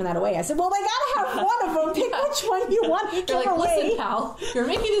 "You're not giving that away." I said, "Well, I gotta have one of them. Pick which one you want to give away." Listen, pal, you're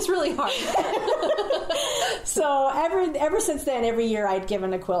making this really hard. So ever since then, every year I'd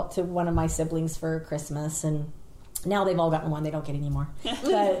given a quilt to one of my siblings for Christmas, and now they've all gotten one. They don't get any more.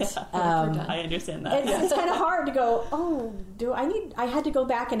 But I understand that. It's kind of hard to go, I had to go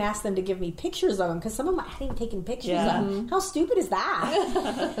back and ask them to give me pictures of them, because some of them I hadn't taken pictures of. How stupid is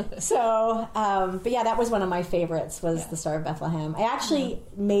that? So, but yeah, that was one of my favorites, was the Star of Bethlehem. I actually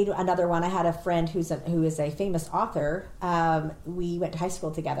made another one. I had a friend who is a famous author. We went to high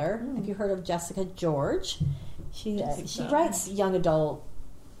school together. Have you heard of Jessica George? She writes young adult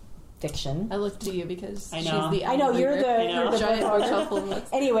fiction. I look to you because I know. She's the I know you're the giant bookshelf.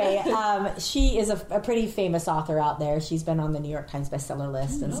 Anyway, she is a pretty famous author out there. She's been on the New York Times bestseller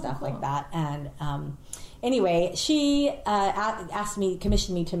list and stuff like that. And anyway, she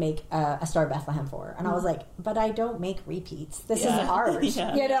commissioned me to make a Star of Bethlehem for her, and I was like, "But I don't make repeats. This is ours,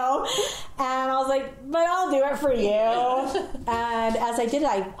 you know." And I was like, "But I'll do it for you." And as I did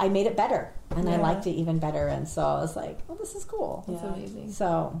it, I made it better. And I liked it even better, and so I was like, "Well, this is cool." That's amazing.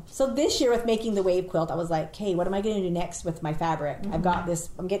 So this year with making the wave quilt, I was like, "Hey, what am I going to do next with my fabric? I've got this.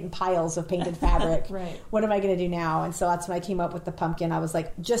 I'm getting piles of painted fabric. Right. What am I going to do now?" And so that's when I came up with the pumpkin. I was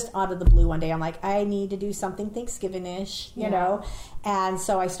like, just out of the blue one day, I'm like, I need to do something Thanksgiving-ish, you know. And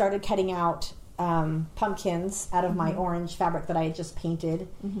so I started cutting out pumpkins out of my orange fabric that I had just painted,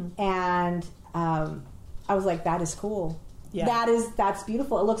 and I was like, that is cool. Yeah. That's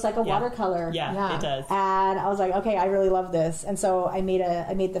beautiful. It looks like a watercolor. Yeah, it does. And I was like, okay, I really love this. And so I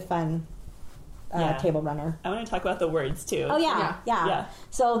made the fun table runner. I want to talk about the words too. Oh yeah.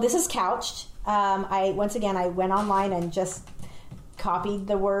 So this is couched. I went online and just copied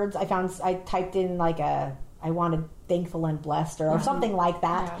the words. I typed in like I wanted thankful and blessed or something like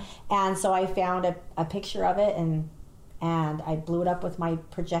that. Yeah. And so I found a picture of it, and I blew it up with my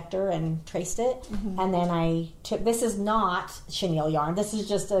projector and traced it. And then I took, this is not chenille yarn. This is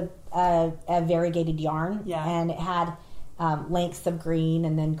just a variegated yarn. Yeah. And it had lengths of green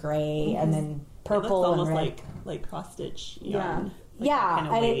and then gray and then purple. It looks almost and red. like cross stitch yarn.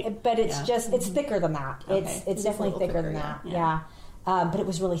 But it's just, it's thicker than that. Okay. It's definitely thicker than that. Yeah. But it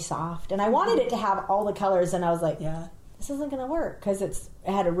was really soft. And I wanted it to have all the colors, and I was like, this isn't going to work, because it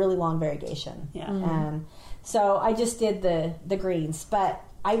had a really long variegation. Yeah. And so I just did the greens, but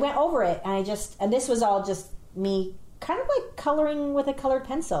I went over it, and and this was all just me kind of like coloring with a colored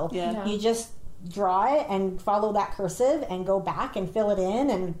pencil. Yeah. You just draw it and follow that cursive and go back and fill it in,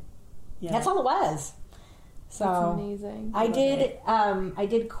 and that's all it was. So that's amazing. I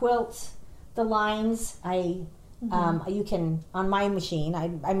did quilt the lines. You can, on my machine,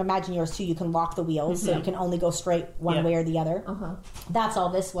 I imagine yours too, you can lock the wheels, so you can only go straight one way or the other. That's all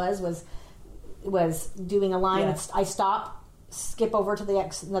this was doing a line. Yeah. I stop, skip over to the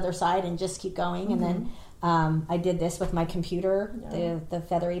other side, and just keep going. And then I did this with my computer, the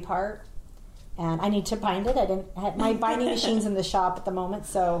feathery part. And I need to bind it. I didn't have my binding machine's in the shop at the moment,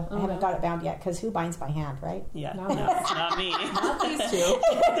 so I haven't got it bound yet, because who binds by hand, right? Yeah, no, not me. Not these two.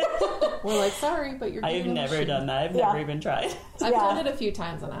 We're like, sorry, but you're I've never done that. I've never even tried. I've done it a few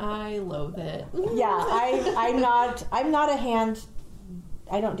times, and I loathe it. Yeah, I'm not a hand.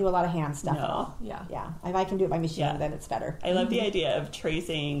 I don't do a lot of hand stuff at all. Yeah. If I can do it by machine, then it's better. I love the idea of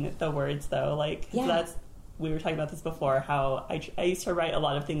tracing the words, though. Like, that's, we were talking about this before, how I used to write a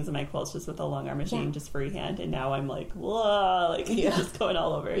lot of things in my quilts just with a long arm machine, just freehand, and now I'm like, whoa, like just going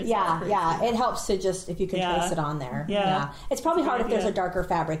all over. It's it helps to just, if you can trace it on there. Yeah. It's probably hard if there's a darker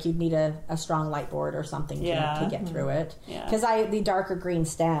fabric. You'd need a strong light board or something to get through it. Because the darker green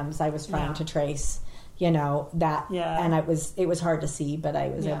stems, I was trying to trace, that, and it was hard to see, but I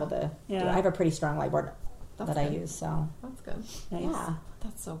was able to do it. I have a pretty strong light board that I use, so. That's good. Nice. Yeah.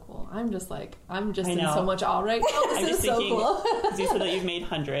 That's so cool. I'm just in so much awe right now. This is so cool. Because you said that you've made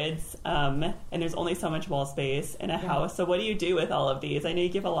hundreds, and there's only so much wall space in a house. So what do you do with all of these? I know you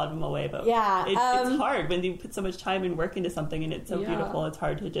give a lot of them away, but it's hard when you put so much time and work into something, and it's so beautiful. It's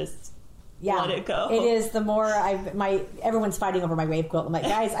hard to just let it go. It is. The more everyone's fighting over my wave quilt. I'm like,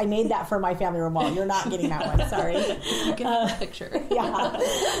 guys, I made that for my family room wall. You're not getting that one. Sorry. You can have a picture. Yeah.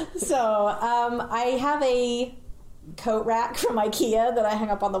 So I have a coat rack from IKEA that I hang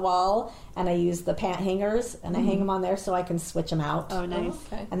up on the wall, and I use the pant hangers, and I hang them on there so I can switch them out. Oh, nice.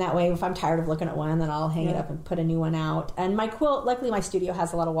 Okay. And that way, if I'm tired of looking at one, then I'll hang it up and put a new one out. And my quilt, luckily my studio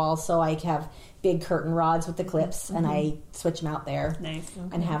has a lot of walls, so I have big curtain rods with the clips, and I switch them out there. Nice.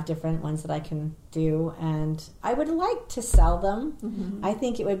 And have different ones that I can do. And I would like to sell them. I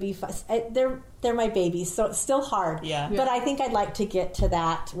think it would be fun. They're my babies, so it's still hard. Yeah. But I think I'd like to get to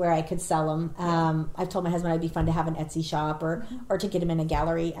that where I could sell them. I've told my husband it'd be fun to have an Etsy shop or to get them in a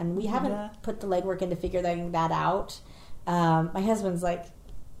gallery, and we haven't put the legwork into figuring that out. My husband's like,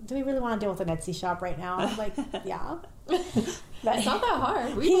 do we really want to deal with an Etsy shop right now? I'm like, yeah. It's not that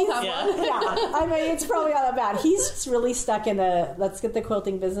hard. We both have one. Yeah, I mean, it's probably not that bad. He's just really stuck in let's get the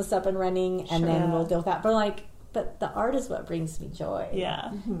quilting business up and running, and then we'll deal with that. But the art is what brings me joy.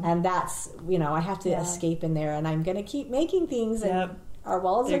 Yeah. And that's, I have to escape in there, and I'm going to keep making things, and our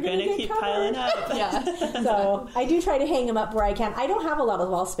walls are going to keep covered. piling up. Yeah. So I do try to hang them up where I can. I don't have a lot of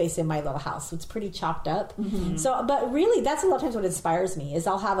wall space in my little house. It's pretty chopped up. So, but really, that's a lot of times what inspires me is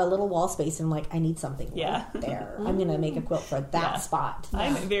I'll have a little wall space and I'm like, I need something right there. I'm going to make a quilt for that spot.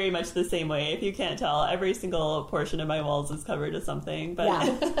 I'm very much the same way. If you can't tell, every single portion of my walls is covered with something. But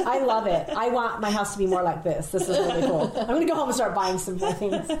I love it. I want my house to be more like this. This is really cool. I'm going to go home and start buying some more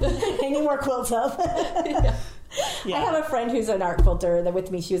things. Hanging more quilts up. I have a friend who's an art quilter that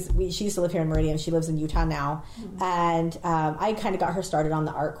with me. She used to live here in Meridian. She lives in Utah now, and I kind of got her started on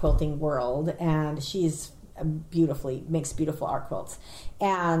the art quilting world. And she's makes beautiful art quilts.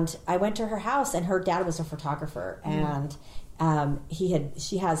 And I went to her house, and her dad was a photographer, and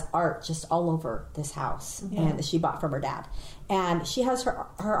she has art just all over this house, and that she bought from her dad. And she has her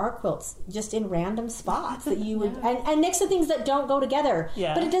art quilts just in random spots that you would, and next to things that don't go together.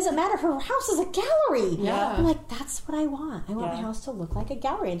 Yeah. But it doesn't matter. Her house is a gallery. Yeah. I'm like, that's what I want. I want my house to look like a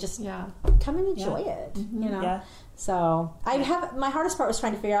gallery and just come and enjoy it. Yeah. So my hardest part was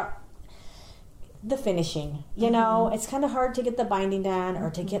trying to figure out the finishing. It's kind of hard to get the binding done or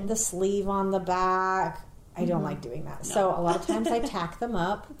to get the sleeve on the back. I don't like doing that. No. So a lot of times I tack them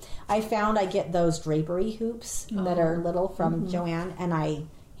up. I found I get those drapery hoops that are little from Joanne, and I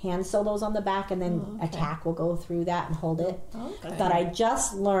hand sew those on the back, and then a tack will go through that and hold it. Okay. But I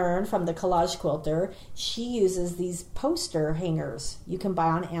just learned from the collage quilter, she uses these poster hangers you can buy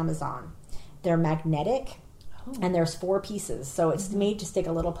on Amazon. They're magnetic. And there's 4 pieces. So it's made to stick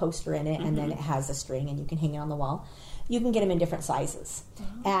a little poster in it, and then it has a string, and you can hang it on the wall. You can get them in different sizes.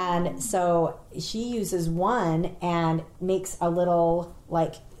 And so she uses one and makes a little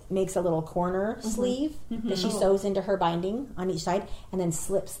corner sleeve that she sews into her binding on each side, and then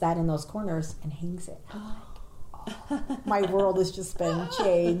slips that in those corners and hangs it. My world has just been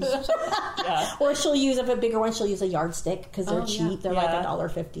changed. Or she'll use, if a bigger one, she'll use a yardstick because they're cheap. They're like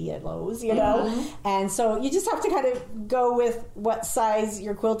 $1.50 at Lowe's, And so you just have to kind of go with what size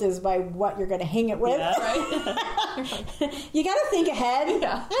your quilt is by what you're going to hang it with. Yeah, right? You got to think ahead.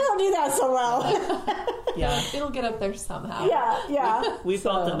 I don't do that so well. It'll get up there somehow. We've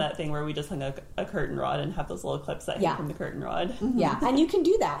both done that thing where we just hung a curtain rod and have those little clips that hang from the curtain rod. And you can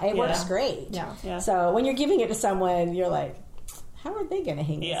do that. It works great. So when you're giving it to someone, you're like, how are they going to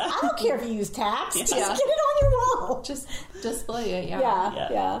hang this? I don't care if you use tacks. Just get it on your wall. Just display it.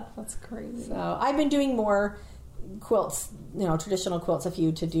 Yeah. That's crazy. So I've been doing more quilts, traditional quilts, a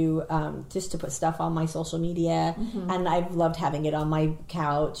few to do just to put stuff on my social media, and I've loved having it on my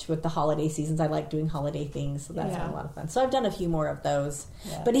couch with the holiday seasons. I like doing holiday things, so that's been a lot of fun. So I've done a few more of those,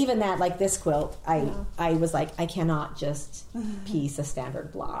 but even that, like this quilt, I was like, I cannot just piece a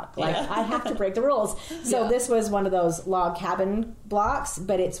standard block. Like I have to break the rules. So this was one of those log cabin blocks,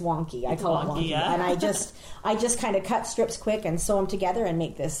 but it's wonky. I call it wonky, and I just kind of cut strips quick and sew them together and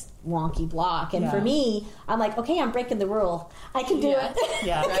make this wonky block. And for me, I'm like, okay, I'm breaking the rule. I can do it.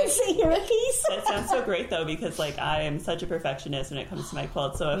 I can sit here a piece. That sounds so great, though, because I am such a perfectionist when it comes to my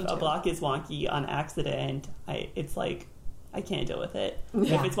quilt. So if a block is wonky on accident, it's like, I can't deal with it.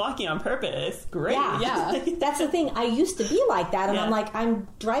 If it's wonky on purpose, great. That's the thing. I used to be like that, and I'm like, I'm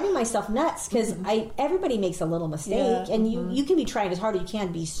driving myself nuts because everybody makes a little mistake, and you can be trying as hard as you can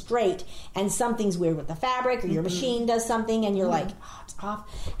to be straight, and something's weird with the fabric, or your machine does something, and you're like, oh, it's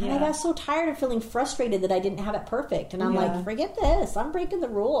off. And I got so tired of feeling frustrated that I didn't have it perfect, and I'm like, forget this. I'm breaking the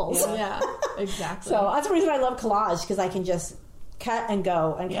rules. Exactly. So that's the reason I love collage, because I can just cut and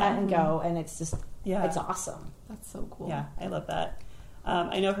go and cut and go, and it's just it's awesome. That's so cool. Yeah, I love that.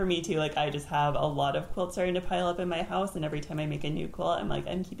 I know for me too, like I just have a lot of quilts starting to pile up in my house, and every time I make a new quilt, I'm like,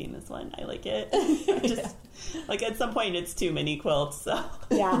 I'm keeping this one. I like it. Like at some point it's too many quilts, so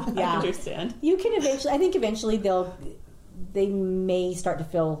yeah. I understand. You can eventually they may start to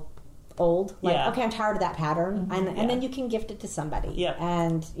feel old. Like, okay, I'm tired of that pattern. And then you can gift it to somebody. Yep.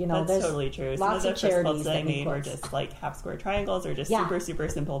 And, that's there's totally true. Lots Some of the first charities quilts that I made were just like half square triangles or just super, super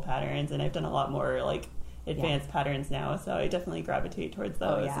simple patterns. And I've done a lot more like advanced patterns now. So I definitely gravitate towards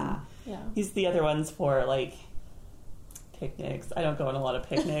those. Oh, yeah. These the other ones for like picnics. I don't go on a lot of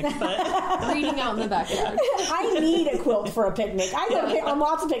picnics, but reading out in the backyard. I need a quilt for a picnic. I go on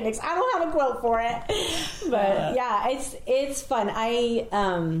lots of picnics. I don't have a quilt for it. But it's fun. I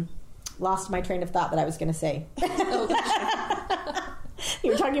lost my train of thought that I was going to say.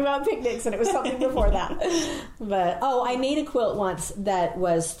 You were talking about picnics, and it was something before that. But I made a quilt once that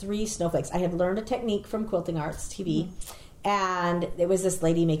was 3 snowflakes. I had learned a technique from Quilting Arts TV, and it was this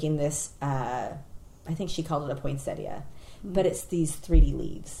lady making this. I think she called it a poinsettia, but it's these 3D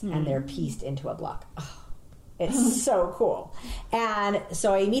leaves, and they're pieced into a block. Oh, it's so cool. And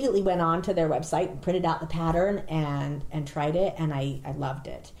so I immediately went on to their website, printed out the pattern, and tried it, and I loved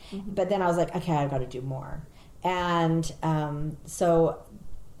it. But then I was like, okay, I've got to do more. And so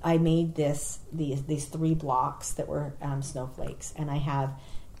I made these 3 blocks that were snowflakes, and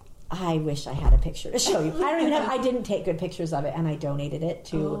I wish I had a picture to show you. I didn't take good pictures of it, and I donated it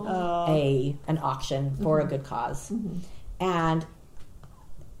to an auction for a good cause. And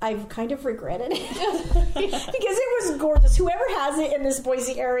I've kind of regretted it because it was gorgeous. Whoever has it in this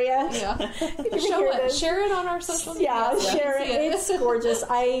Boise area, show it, share it on our social media. Yeah, share it. It's gorgeous.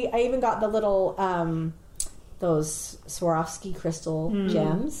 I even got the little those Swarovski crystal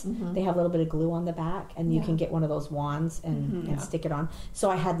gems. They have a little bit of glue on the back, and you can get one of those wands and stick it on. So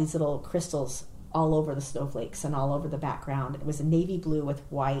I had these little crystals all over the snowflakes and all over the background. It was a navy blue with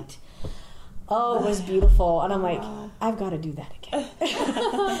white. Oh, it was beautiful. And I'm like, I've got to do that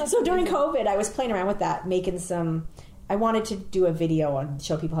again. So during COVID, I was playing around with that, making I wanted to do a video and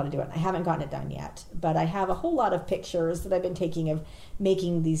show people how to do it. I haven't gotten it done yet, but I have a whole lot of pictures that I've been taking of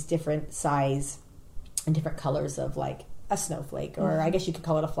making these different size and different colors of like a snowflake, or I guess you could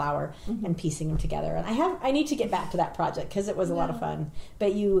call it a flower, and piecing them together. And I need to get back to that project because it was a lot of fun.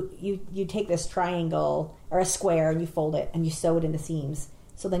 But you take this triangle or a square and you fold it and you sew it into seams.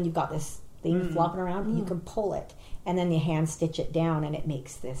 So then you've got this thing flopping around, and you can pull it, and then you hand stitch it down, and it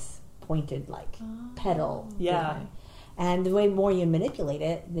makes this pointed like petal. Yeah. And the way more you manipulate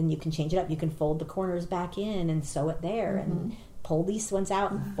it, then you can change it up. You can fold the corners back in and sew it there, and pull these ones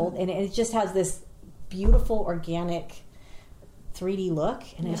out and fold, and it just has this beautiful organic 3D look,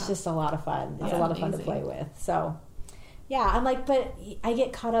 and it's just a lot of fun. It's a lot of fun to play with. So yeah, I'm like, but I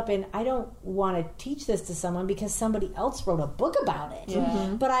get caught up in, I don't want to teach this to someone because somebody else wrote a book about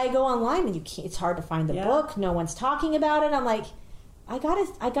it. But I go online and it's hard to find the book. No one's talking about it. I'm like,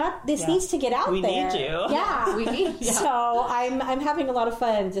 this needs to get out there. We need you. Yeah. We need you. So I'm having a lot of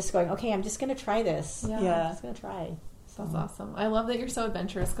fun just going, okay, I'm just going to try this. Yeah. I'm just going to try. So. That's awesome. I love that you're so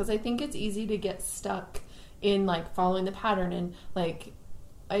adventurous, because I think it's easy to get stuck in like following the pattern, and like,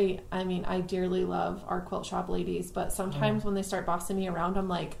 I mean, I dearly love our quilt shop ladies, but sometimes when they start bossing me around, I'm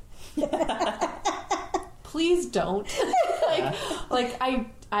like, please don't.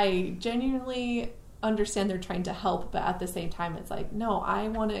 I genuinely understand they're trying to help, but at the same time, it's like, no, I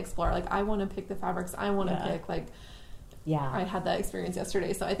want to explore. Like, I want to pick the fabrics. I want to pick I had that experience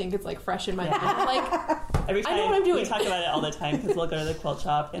yesterday, so I think it's like fresh in my mind. Like, every time I know what I'm doing. We talk about it all the time because we'll go to the quilt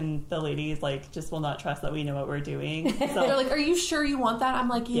shop and the ladies like just will not trust that we know what we're doing. So they're like, "Are you sure you want that?" I'm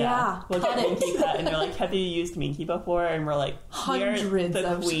like, "Yeah." We'll get Minky cut, and they're like, "Have you used Minky before?" And we're like, hundreds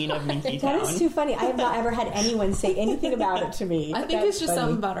the of queen of Minky Town. That is too funny. I have not ever had anyone say anything about it to me. I think it's just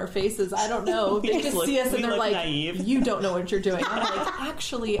something about our faces. I don't know. They just see us and they're like, naive. "You don't know what you're doing." I'm like,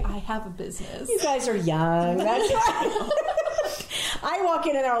 "Actually, I have a business." You guys are young. That's why. I walk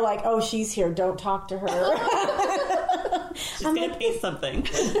in and they're like, "Oh, she's here. Don't talk to her." She's going to paint something.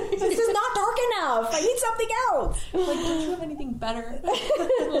 This is not dark enough. I need something else. Like, don't you have anything better?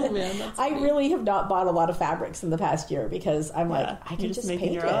 Oh man, that's I really have not bought a lot of fabrics in the past year because I'm like, I can just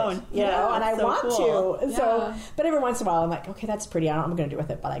paint your it, own. you know, and I so want cool. to. So, but every once in a while, I'm like, okay, that's pretty. I don't know what I'm going to do with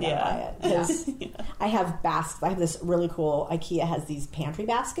it, but I got to buy it because I have baskets. I have this really cool IKEA has these pantry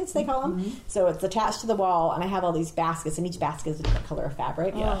baskets, they call them. So it's attached to the wall, and I have all these baskets, and each basket is a different color of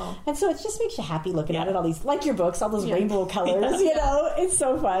fabric. Yeah. And so it just makes you happy looking at it. All these, like your books, all those rainbow colors colors. You know, it's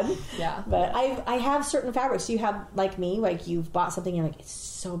so fun. Yeah. But I have certain fabrics. You have, like me, like you've bought something and you're like, it's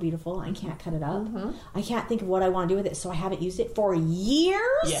so beautiful. I can't cut it up. I can't think of what I want to do with it, so I haven't used it for years.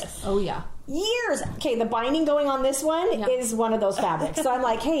 Yes. Oh, yeah. Years. Okay, the binding going on this one is one of those fabrics. So I'm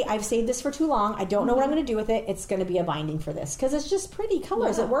like, hey, I've saved this for too long. I don't know what I'm going to do with it. It's going to be a binding for this because it's just pretty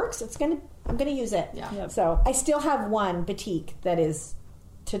colors. It works. I'm going to use it. Yeah. Yep. So I still have one batik that is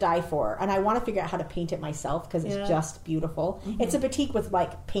to die for, and I want to figure out how to paint it myself because it's just beautiful. It's a batik with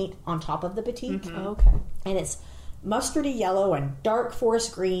like paint on top of the batik. Okay. And it's mustardy yellow and dark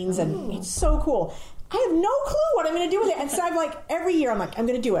forest greens, and it's so cool. I have no clue what I'm going to do with it. And so I'm like, every year I'm like, I'm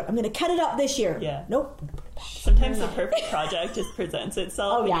going to do it. I'm going to cut it up this year. Yeah. Nope. Sometimes the perfect project just presents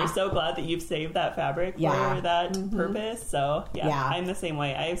itself, and yeah. you're so glad that you've saved that fabric for that purpose. So, yeah, I'm the same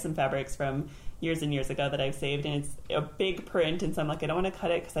way. I have some fabrics from years and years ago that I've saved, and it's a big print, and so I'm like, I don't want to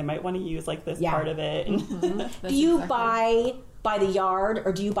cut it because I might want to use like this part of it. Do you buy by the yard,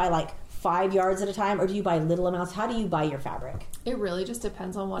 or do you buy like 5 yards at a time, or do you buy little amounts? How do you buy your fabric? It really just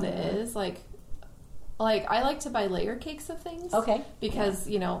depends on what it is. Like I like to buy layer cakes of things. Okay. Because,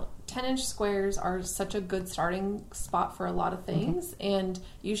 10-inch squares are such a good starting spot for a lot of things. And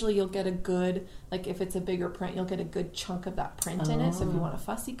usually you'll get a good, like if it's a bigger print, you'll get a good chunk of that print in it. So if you want to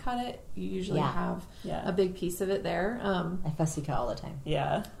fussy cut it, you usually have a big piece of it there. I fussy cut all the time.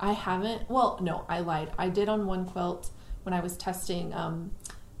 Yeah. I haven't. Well, no, I lied. I did on one quilt when I was testing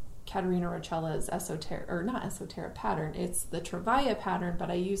Katerina Rocella's not Esoterra pattern. It's the Travailla pattern,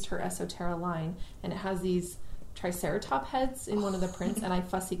 but I used her Esoterra line, and it has these triceratop heads in one of the prints, and I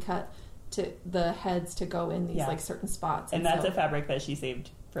fussy cut to the heads to go in these like certain spots. And that's a fabric that she saved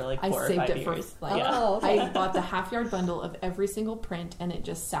for like 4 or 5 years. I bought the half-yard bundle of every single print, and it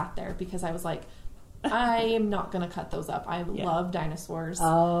just sat there because I was like, I am not going to cut those up. I love dinosaurs.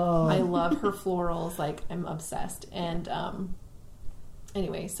 I love her florals. Like, I'm obsessed. And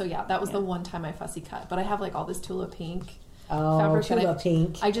anyway, so that was the one time I fussy cut. But I have like all this Tula pink fabric. Tula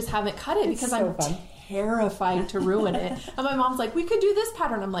pink. I just haven't cut it because I'm terrified to ruin it. And my mom's like, we could do this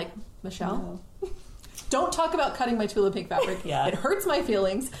pattern. I'm like, Michelle, don't talk about cutting my Tula pink fabric. It hurts my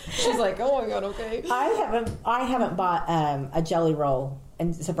feelings. She's like, oh my God, okay. I haven't bought a jelly roll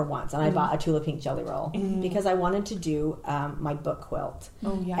except for once, and I bought a Tula pink jelly roll because I wanted to do my book quilt.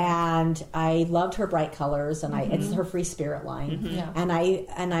 Oh yeah. And I loved her bright colors, and it's her Free Spirit line. Yeah.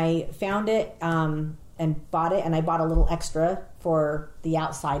 And I found it and bought it, and I bought a little extra for the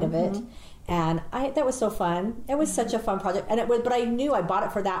outside of it. And that was so fun. It was such a fun project, but I knew I bought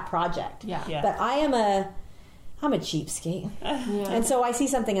it for that project. Yeah. But I'm a cheapskate, and so I see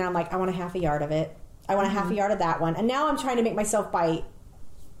something and I'm like, I want a half a yard of it. I want a half a yard of that one, and now I'm trying to make myself buy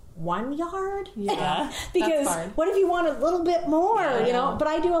 1 yard. Yeah, because what if you want a little bit more? But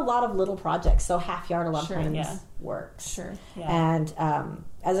I do a lot of little projects, so half yard a lot of times works. Sure. Yeah. And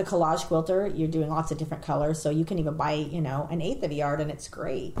as a collage quilter, you're doing lots of different colors, so you can even buy an eighth of a yard, and it's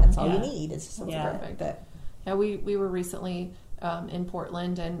great. That's all you need. It's just perfect. Yeah, we were recently in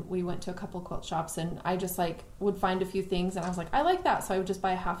Portland, and we went to a couple quilt shops, and I just would find a few things, and I was like, I like that, so I would just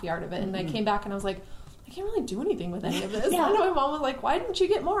buy a half yard of it. And I came back and I was like, I can't really do anything with any of this. And my mom was like, why didn't you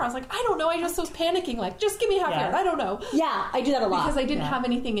get more? I was like, I don't know. I just was panicking, like, just give me half yard. I don't know. Yeah, I do that a lot. Because I didn't have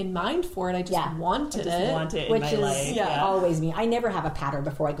anything in mind for it. I just wanted it. Which is always me. I never have a pattern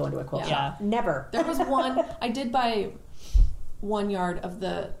before I go into a quilt shop. Never. There was one, I did buy 1 yard of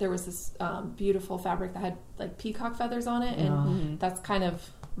there was this beautiful fabric that had like peacock feathers on it. And that's kind of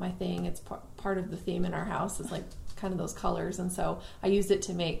my thing. It's part of the theme in our house is like kind of those colors. And so I used it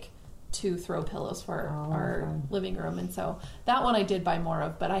to make 2 throw pillows for our living room, and so that one I did buy more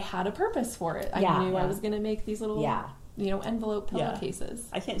of, but I had a purpose for it. I knew I was going to make these little envelope pillowcases.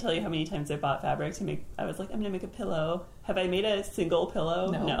 I can't tell you how many times I bought fabric to make. I was like, I'm going to make a pillow. Have I made a single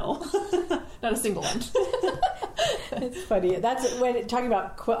pillow? No. Not a single one. It's funny. That's when talking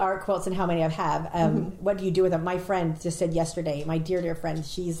about art quilts and how many I have. What do you do with them? My friend just said yesterday, my dear friend,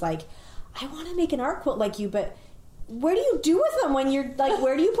 she's like, I want to make an art quilt like you, but where do you do with them when you're like,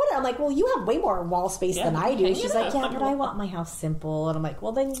 where do you put it? I'm like, well, you have way more wall space than I do. She's like, yeah, but I want my house simple. And I'm like,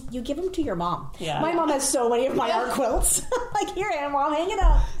 well, then you give them to your mom. My mom has so many of my art quilts. Like, here I am, Mom, hang it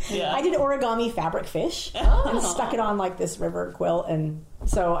up. I did origami fabric fish and stuck it on like this river quilt. And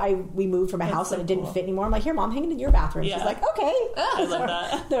so we moved from a house and it didn't fit anymore. I'm like, here, Mom, hang it in your bathroom. She's like, okay. I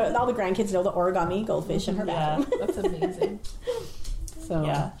love that. All the grandkids know the origami goldfish in her bathroom. That's amazing. So.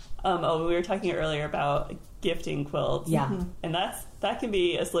 Yeah. We were talking earlier about gifting quilts. Yeah. And that can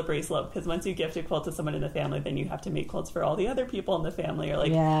be a slippery slope, because once you gift a quilt to someone in the family, then you have to make quilts for all the other people in the family. Or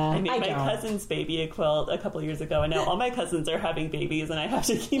like, I made my cousin's baby a quilt a couple years ago, and now all my cousins are having babies, and I have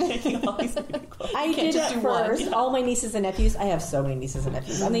to keep making all these baby quilts. I did it first. Yeah. All my nieces and nephews. I have so many nieces and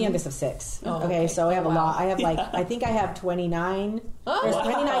nephews. I'm the youngest of 6. Okay, so I have a lot. I have I think I have 29. There's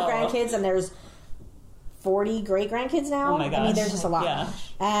 29 grandkids, and there's 40 great grandkids now. Oh my gosh. I mean, there's just a lot. Yeah.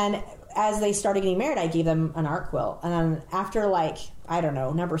 And as they started getting married, I gave them an art quilt. And then after, I don't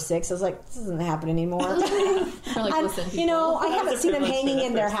know, number 6, I was like, this doesn't happen anymore. Listen, I haven't seen them hanging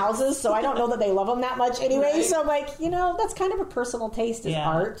in their houses, so I don't know that they love them that much anyway. Right. So I'm like, that's kind of a personal taste is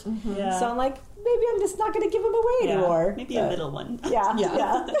art. Mm-hmm. Yeah. So I'm like, maybe I'm just not going to give them away anymore. Maybe a little one.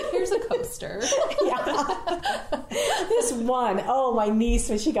 Yeah. Here's a coaster. This one, my niece,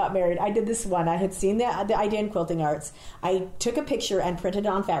 when she got married, I did this one. I had seen the idea in quilting arts. I took a picture and printed it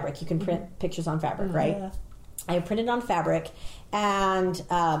on fabric. You can print pictures on fabric, right? Yeah. I printed on fabric, and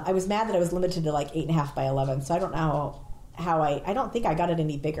I was mad that I was limited to 8.5 by 11. So I don't know how I don't think I got it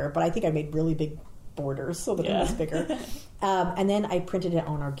any bigger, but I think I made really big borders so that it was bigger. And then I printed it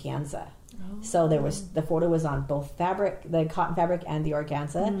on organza. So the photo was on both fabric, the cotton fabric, and the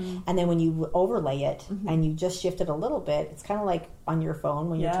organza. And then when you overlay it and you just shift it a little bit, it's kind of like on your phone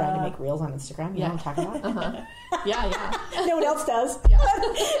when you're trying to make reels on Instagram. You know what I'm talking about? Yeah. No one else does.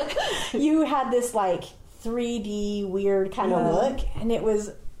 You had this 3D weird kind of look, and it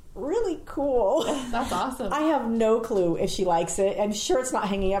was really cool. That's awesome. I have no clue if she likes it. I'm sure it's not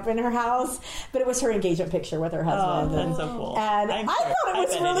hanging up in her house, but it was her engagement picture with her husband. That's so cool. And I thought it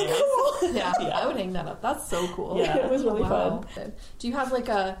was really cool. Yeah, I would hang that up. That's so cool. Yeah. It was really fun. Do you have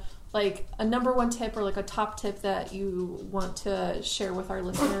a number one tip or a top tip that you want to share with our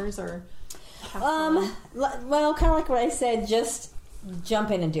listeners, or well, kind of like what I said, just jump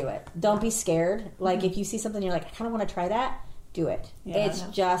in and do it. Don't be scared. If you see something you're like, I kind of want to try that, do it. It's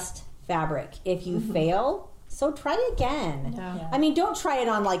just fabric. If you fail, so try it again. Yeah. I mean, don't try it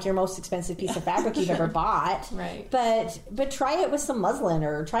on your most expensive piece of fabric you've ever bought. Right. But try it with some muslin,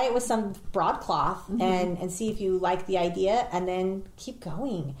 or try it with some broadcloth, and see if you like the idea, and then keep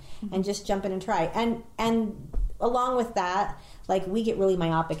going and just jump in and try. And along with that, we get really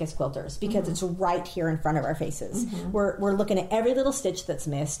myopic as quilters because it's right here in front of our faces. We're looking at every little stitch that's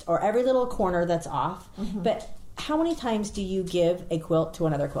missed or every little corner that's off. But how many times do you give a quilt to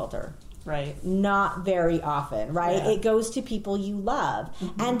another quilter? Right. Not very often, right? Yeah. It goes to people you love.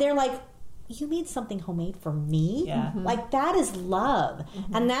 And they're like, you made something homemade for me? Yeah. That is love.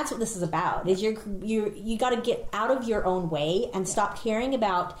 And that's what this is about, is you got to get out of your own way and stop caring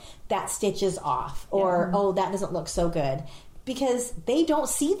about that stitch is off, or, that doesn't look so good. Because they don't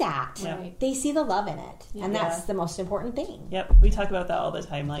see that. Right. They see the love in it. Yeah. And that's the most important thing. Yep. We talk about that all the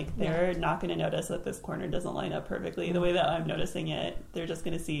time. They're not going to notice that this corner doesn't line up perfectly the way that I'm noticing it. They're just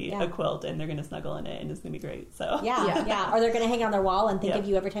going to see a quilt, and they're going to snuggle in it, and it's going to be great. So Or they're going to hang on their wall and think of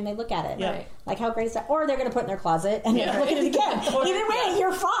you every time they look at it. Yep. Like, how great is that? Or they're going to put it in their closet and look at it again. Either way,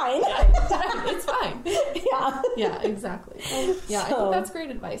 you're fine. It's fine. Yeah, exactly. Yeah, I think that's great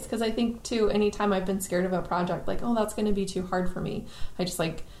advice, because I think, too, anytime I've been scared of a project, that's going to be too hard for me, I just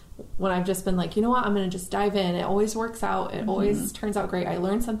when I've just been you know what, I'm going to just dive in. It always works out. It always turns out great. I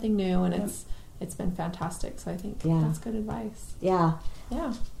learned something new, and it's been fantastic. So I think that's good advice. Yeah.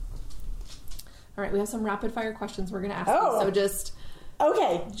 All right, we have some rapid fire questions we're going to ask you. So just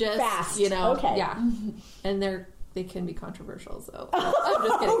fast. Okay. Yeah, and they can be controversial. So I'm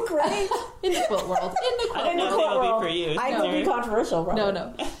just kidding. Great. In the quilt world. I don't know if they'll be for you. I will be controversial. Probably.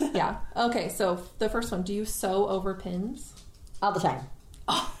 No. Yeah. Okay. So the first one: do you sew over pins? All the time.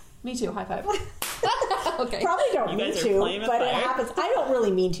 Oh, me too. High five. Okay. Probably don't mean to, but it happens. I don't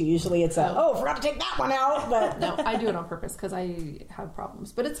really mean to. Usually it's forgot to take that one out. But no, I do it on purpose because I have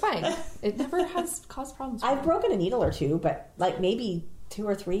problems. But it's fine. It never has caused problems. I've broken a needle or two, but maybe 2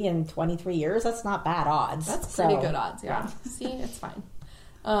 or 3 in 23 years. That's not bad odds. That's pretty good odds. Yeah. See, it's fine.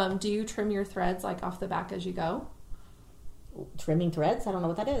 Do you trim your threads off the back as you go? Trimming threads? I don't know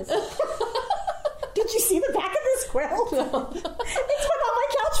what that is. Did you see the back of this quilt? No. It's been on my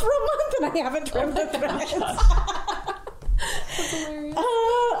couch for a month and I haven't trimmed the threads. That's hilarious.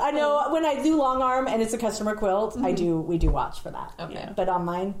 I know when I do long arm and it's a customer quilt, we do watch for that. Okay. Yeah. But on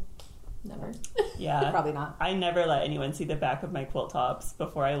mine, never. Yeah. Probably not. I never let anyone see the back of my quilt tops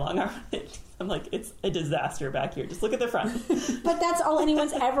before I long arm it. I'm like, it's a disaster back here. Just look at the front. But that's all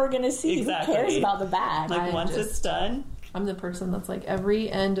anyone's ever going to see. Exactly. Who cares about the back? Once it's done. I'm the person that's every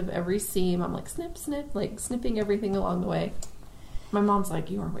end of every seam, I'm snip, snip, snipping everything along the way. My mom's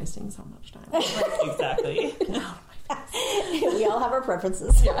like, you are wasting so much time. Exactly. We all have our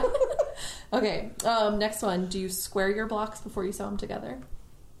preferences. Yeah. Okay. Next one. Do you square your blocks before you sew them together?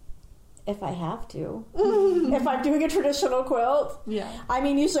 If I have to. If I'm doing a traditional quilt. Yeah. I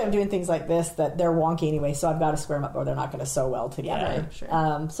mean, usually I'm doing things like this that they're wonky anyway, so I've got to square them up or they're not going to sew well together. Yeah,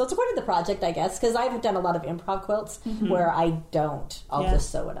 sure. So it's according to the project, I guess, because I've done a lot of improv quilts where I don't. I'll just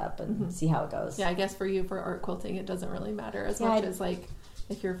sew it up and see how it goes. Yeah, I guess for you, for art quilting, it doesn't really matter as much as, like,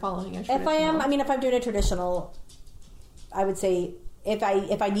 if you're following a traditional. If I'm doing a traditional, I would say if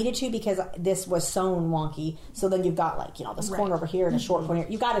I needed to, because this was sewn wonky, so then you've got like, this corner over here and a short corner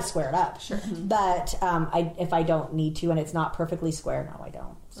here. You got to square it up. Sure. But if I don't need to and it's not perfectly square, no, I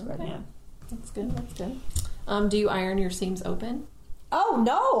don't square it. That's good. That's good. Do you iron your seams open? Oh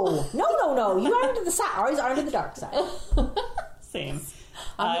no! You iron to the side. I always iron to the dark side. Same.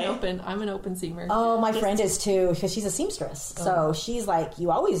 I'm an open seamer. Oh, my friend is too, because she's a seamstress. So she's like,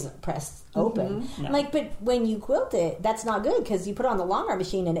 you always press open. No. Like, but when you quilt it, that's not good because you put it on the long arm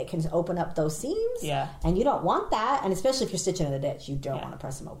machine and it can open up those seams. Yeah. And you don't want that. And especially if you're stitching in a ditch, you don't want to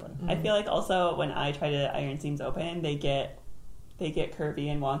press them open. I feel like also when I try to iron seams open, they get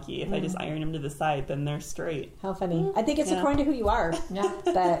curvy and wonky. If I just iron them to the side, then they're straight. How funny. I think it's according to who you are. Yeah.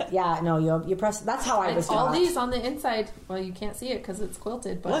 But you press, that's how I was all taught. these on the inside, well, you can't see it because it's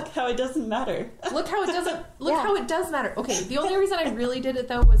quilted, but Look how it doesn't matter. look how it does matter. Okay, the only reason I really did it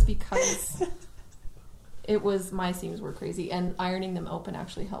though was because my seams were crazy and ironing them open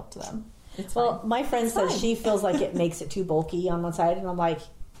actually helped them. It's Well, fine. my friend says she feels like it makes it too bulky on one side, and I'm like,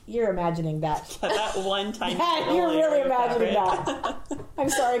 you're imagining that. That one time. You're really imagining that. I'm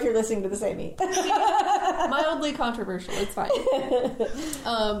sorry if you're listening to this, Amy. Mildly controversial. It's fine.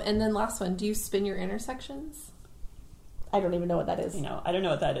 And then last one. Do you spin your intersections? I don't even know what that is. I don't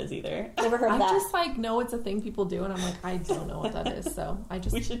know what that is either. Never heard I that. just like know it's a thing people do, and I'm like, I don't know what that is. So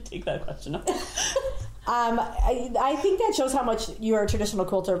We should take that question off. I think that shows how much you're a traditional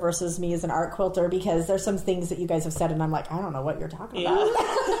quilter versus me as an art quilter, because there's some things that you guys have said and I'm like, I don't know what you're talking about.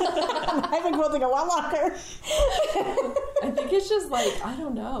 I've been quilting a lot longer. I think it's just like, I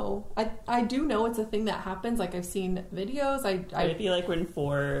don't know. I do know it's a thing that happens. Like I've seen videos. I feel like when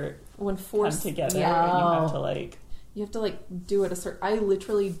four come together, yeah. and you have to like. You have to like do it a certain. I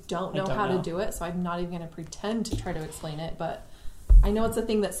literally don't know how to do it, so I'm not even going to pretend to try to explain it. But I know it's a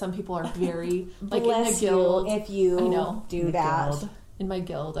thing that some people are very like Bless in the guild. you if you do that. Guild. In my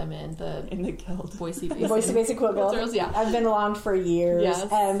guild, I'm in the guild. Boise Basic Quilt Guild. Yeah, I've been along for years, yes.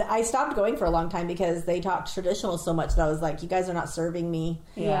 and I stopped going for a long time because they talked traditional so much that I was like, you guys are not serving me.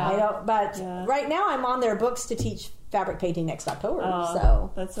 Yeah. I don't. But right now, I'm on their books to teach fabric painting next October.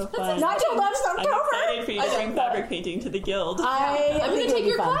 So that's so fun. Not till next October. I'm excited for you to bring fabric painting to the guild. I'm going to take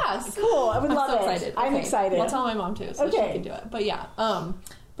your class. Cool. I would love so it. excited. I'm excited. I'll tell my mom too, so she can do it. But yeah,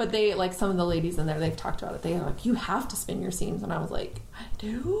 but they like some of the ladies in there. They've talked about it. They're like, you have to spin your seams, and I was like, I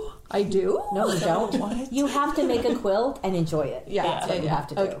do. No, you don't. What? You have to make a quilt and enjoy it. Yeah, that's what you have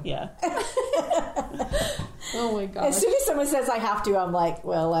to do. Okay. Yeah. Oh my god! As soon as someone says I have to, I'm like,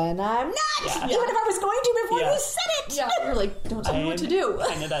 well, and I'm not. Yeah. Even if I was going to before you said it. Yeah, you're like, don't tell me what to do.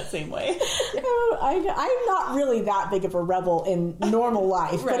 Kind of that same way. I'm not really that big of a rebel in normal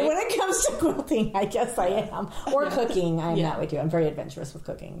life, but when it comes to quilting, I guess I am. Or cooking, I'm that way too. I'm very adventurous with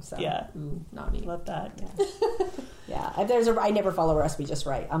cooking. So yeah, not me. Love that. Yeah, I never follow a recipe just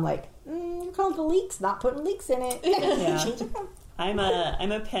right. I'm like, you're calling for leeks, not putting leeks in it. Yeah. I'm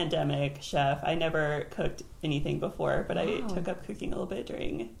a pandemic chef. I never cooked anything before, but I took up cooking a little bit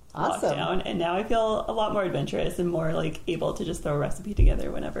during lockdown, and now I feel a lot more adventurous and more like able to just throw a recipe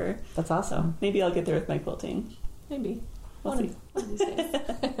together whenever. That's awesome. So maybe I'll get there with my quilting. Maybe. We'll see. One of these days.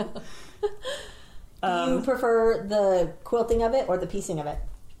 Do you prefer the quilting of it or the piecing of it?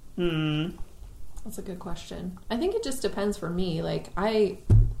 That's a good question. I think it just depends for me. Like I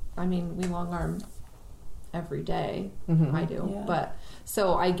mean, we long arm every day. I do, but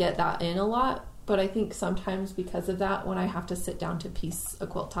so I get that in a lot. But I think sometimes because of that, when I have to sit down to piece a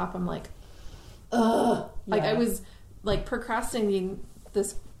quilt top, I'm like, ugh. Like I was like procrastinating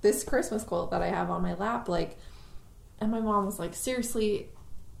this Christmas quilt that I have on my lap, like, and my mom was like, seriously,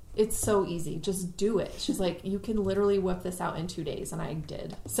 it's so easy. Just do it. She's like, you can literally whip this out in 2 days. And I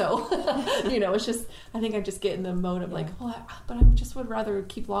did. So, it's just, I think I just get in the mode of like, well, but I just would rather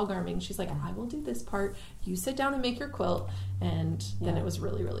keep log arming. She's like, I will do this part. You sit down and make your quilt. And then it was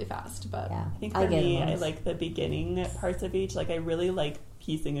really, really fast. But I think for me, I like the beginning parts of each. Like I really like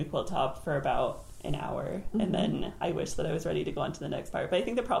piecing a quilt top for about an hour. And then I wish that I was ready to go on to the next part. But I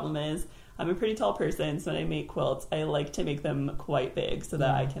think the problem is, I'm a pretty tall person, so when I make quilts, I like to make them quite big so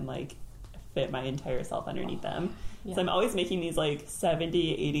that I can like fit my entire self underneath them. Yeah. So I'm always making these like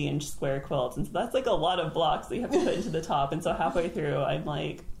 70, 80 inch square quilts. And so that's like a lot of blocks that you have to put into the top. And so halfway through, I'm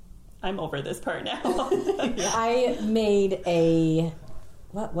like, I'm over this part now. I made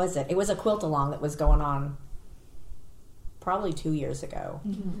what was it? It was a quilt along that was going on probably 2 years ago.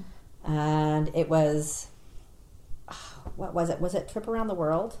 Mm-hmm. And it was, what was it? Was it Trip Around the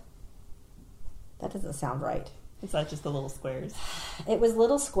World? That doesn't sound right. Is that just the little squares? It was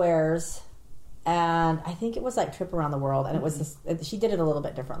little squares, and I think it was like Trip Around the World, and it was this, she did it a little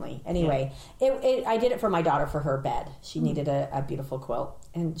bit differently. Anyway, I did it for my daughter for her bed. She needed a beautiful quilt,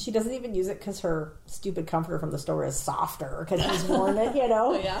 and she doesn't even use it because her stupid comforter from the store is softer because she's worn it, you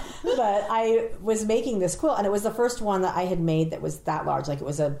know? Yeah. But I was making this quilt, and it was the first one that I had made that was that large, like it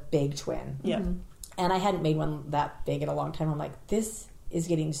was a big twin. Yeah. Mm-hmm. And I hadn't made one that big in a long time. I'm like, this is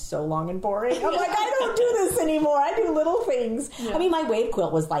getting so long and boring. I'm like, I don't do this anymore. I do little things. Yeah. I mean, my wave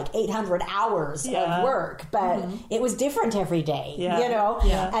quilt was like 800 hours of work, but it was different every day, you know?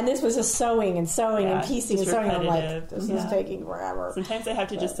 Yeah. And this was just sewing and piecing and sewing. I'm like, this is taking forever. Sometimes I have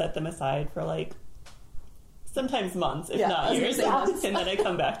to just set them aside for like, sometimes months, if not years. And then I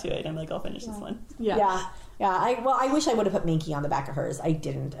come back to it and I'm like, I'll finish this one. Yeah. I wish I would have put Minky on the back of hers. I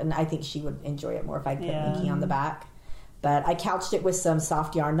didn't, and I think she would enjoy it more if I put Minky on the back. But I couched it with some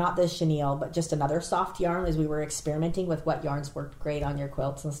soft yarn, not the chenille, but just another soft yarn as we were experimenting with what yarns worked great on your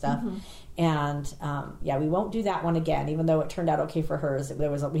quilts and stuff. Mm-hmm. And we won't do that one again, even though it turned out okay for hers.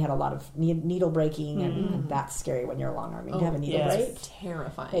 We had a lot of needle breaking, and that's scary when you're long arming to have a needle break. It's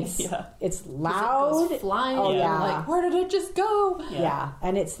terrifying. It's loud. It goes flying. Oh, yeah. Like, where did it just go? Yeah.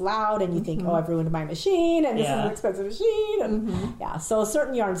 And it's loud, and you think, I've ruined my machine, and this is an expensive machine. And so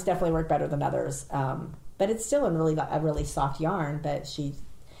certain yarns definitely work better than others. But it's still a really soft yarn. But she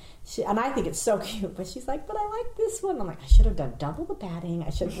and I think it's so cute. But she's like, but I like this one. I'm like, I should have done double the batting. I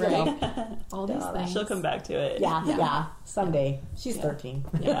should have all these things. She'll come back to it. Yeah. Someday. She's 13.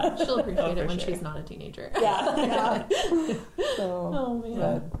 Yeah, she'll appreciate it when she's not a teenager. Yeah. So, oh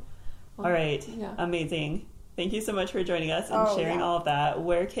man. All right. Yeah. Amazing. Thank you so much for joining us and sharing all of that.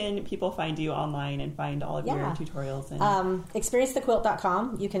 Where can people find you online and find all of your tutorials? And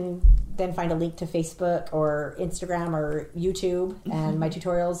experiencethequilt.com. You can then find a link to Facebook or Instagram or YouTube. And my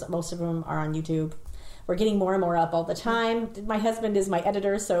tutorials, most of them are on YouTube. We're getting more and more up all the time. My husband is my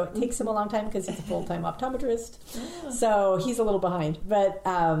editor, so it takes him a long time because he's a full-time optometrist. So he's a little behind. But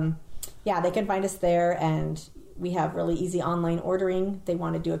they can find us there, and we have really easy online ordering. They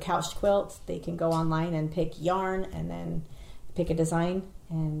want to do a couched quilt, they can go online and pick yarn and then pick a design,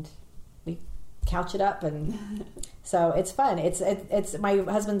 and we couch it up, and so it's fun. It's my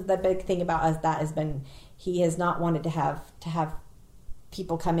husband. The big thing about us that has been he has not wanted to have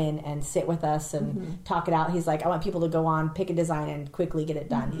people come in and sit with us and talk it out. He's like, I want people to go on, pick a design, and quickly get it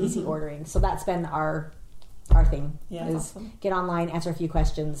done. Easy ordering. So that's been our thing. Yeah, is awesome. Get online, answer a few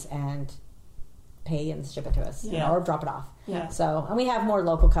questions, and pay and ship it to us, or drop it off. Yeah. So, and we have more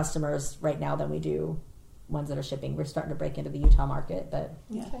local customers right now than we do ones that are shipping. We're starting to break into the Utah market, but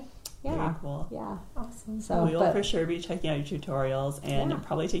very cool. Yeah, awesome. So we'll for sure be checking out your tutorials and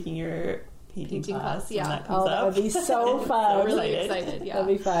probably taking your painting class. When that comes that would be so fun. I'm really excited. Yeah,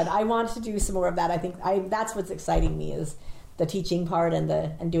 that'd be fun. I want to do some more of that. I think that's what's exciting me is the teaching part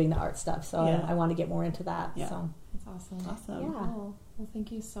and doing the art stuff. So I want to get more into that. Yeah. So that's awesome. Yeah. Cool. Well,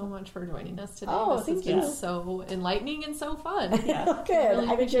 thank you so much for joining us today. This has been so enlightening and so fun. Yeah, good. Really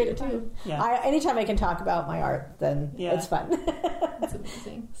I've enjoyed it too. Yeah. Anytime I can talk about my art, then it's fun. That's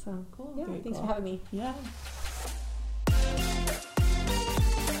amazing. So cool. Yeah, thanks for having me. Yeah.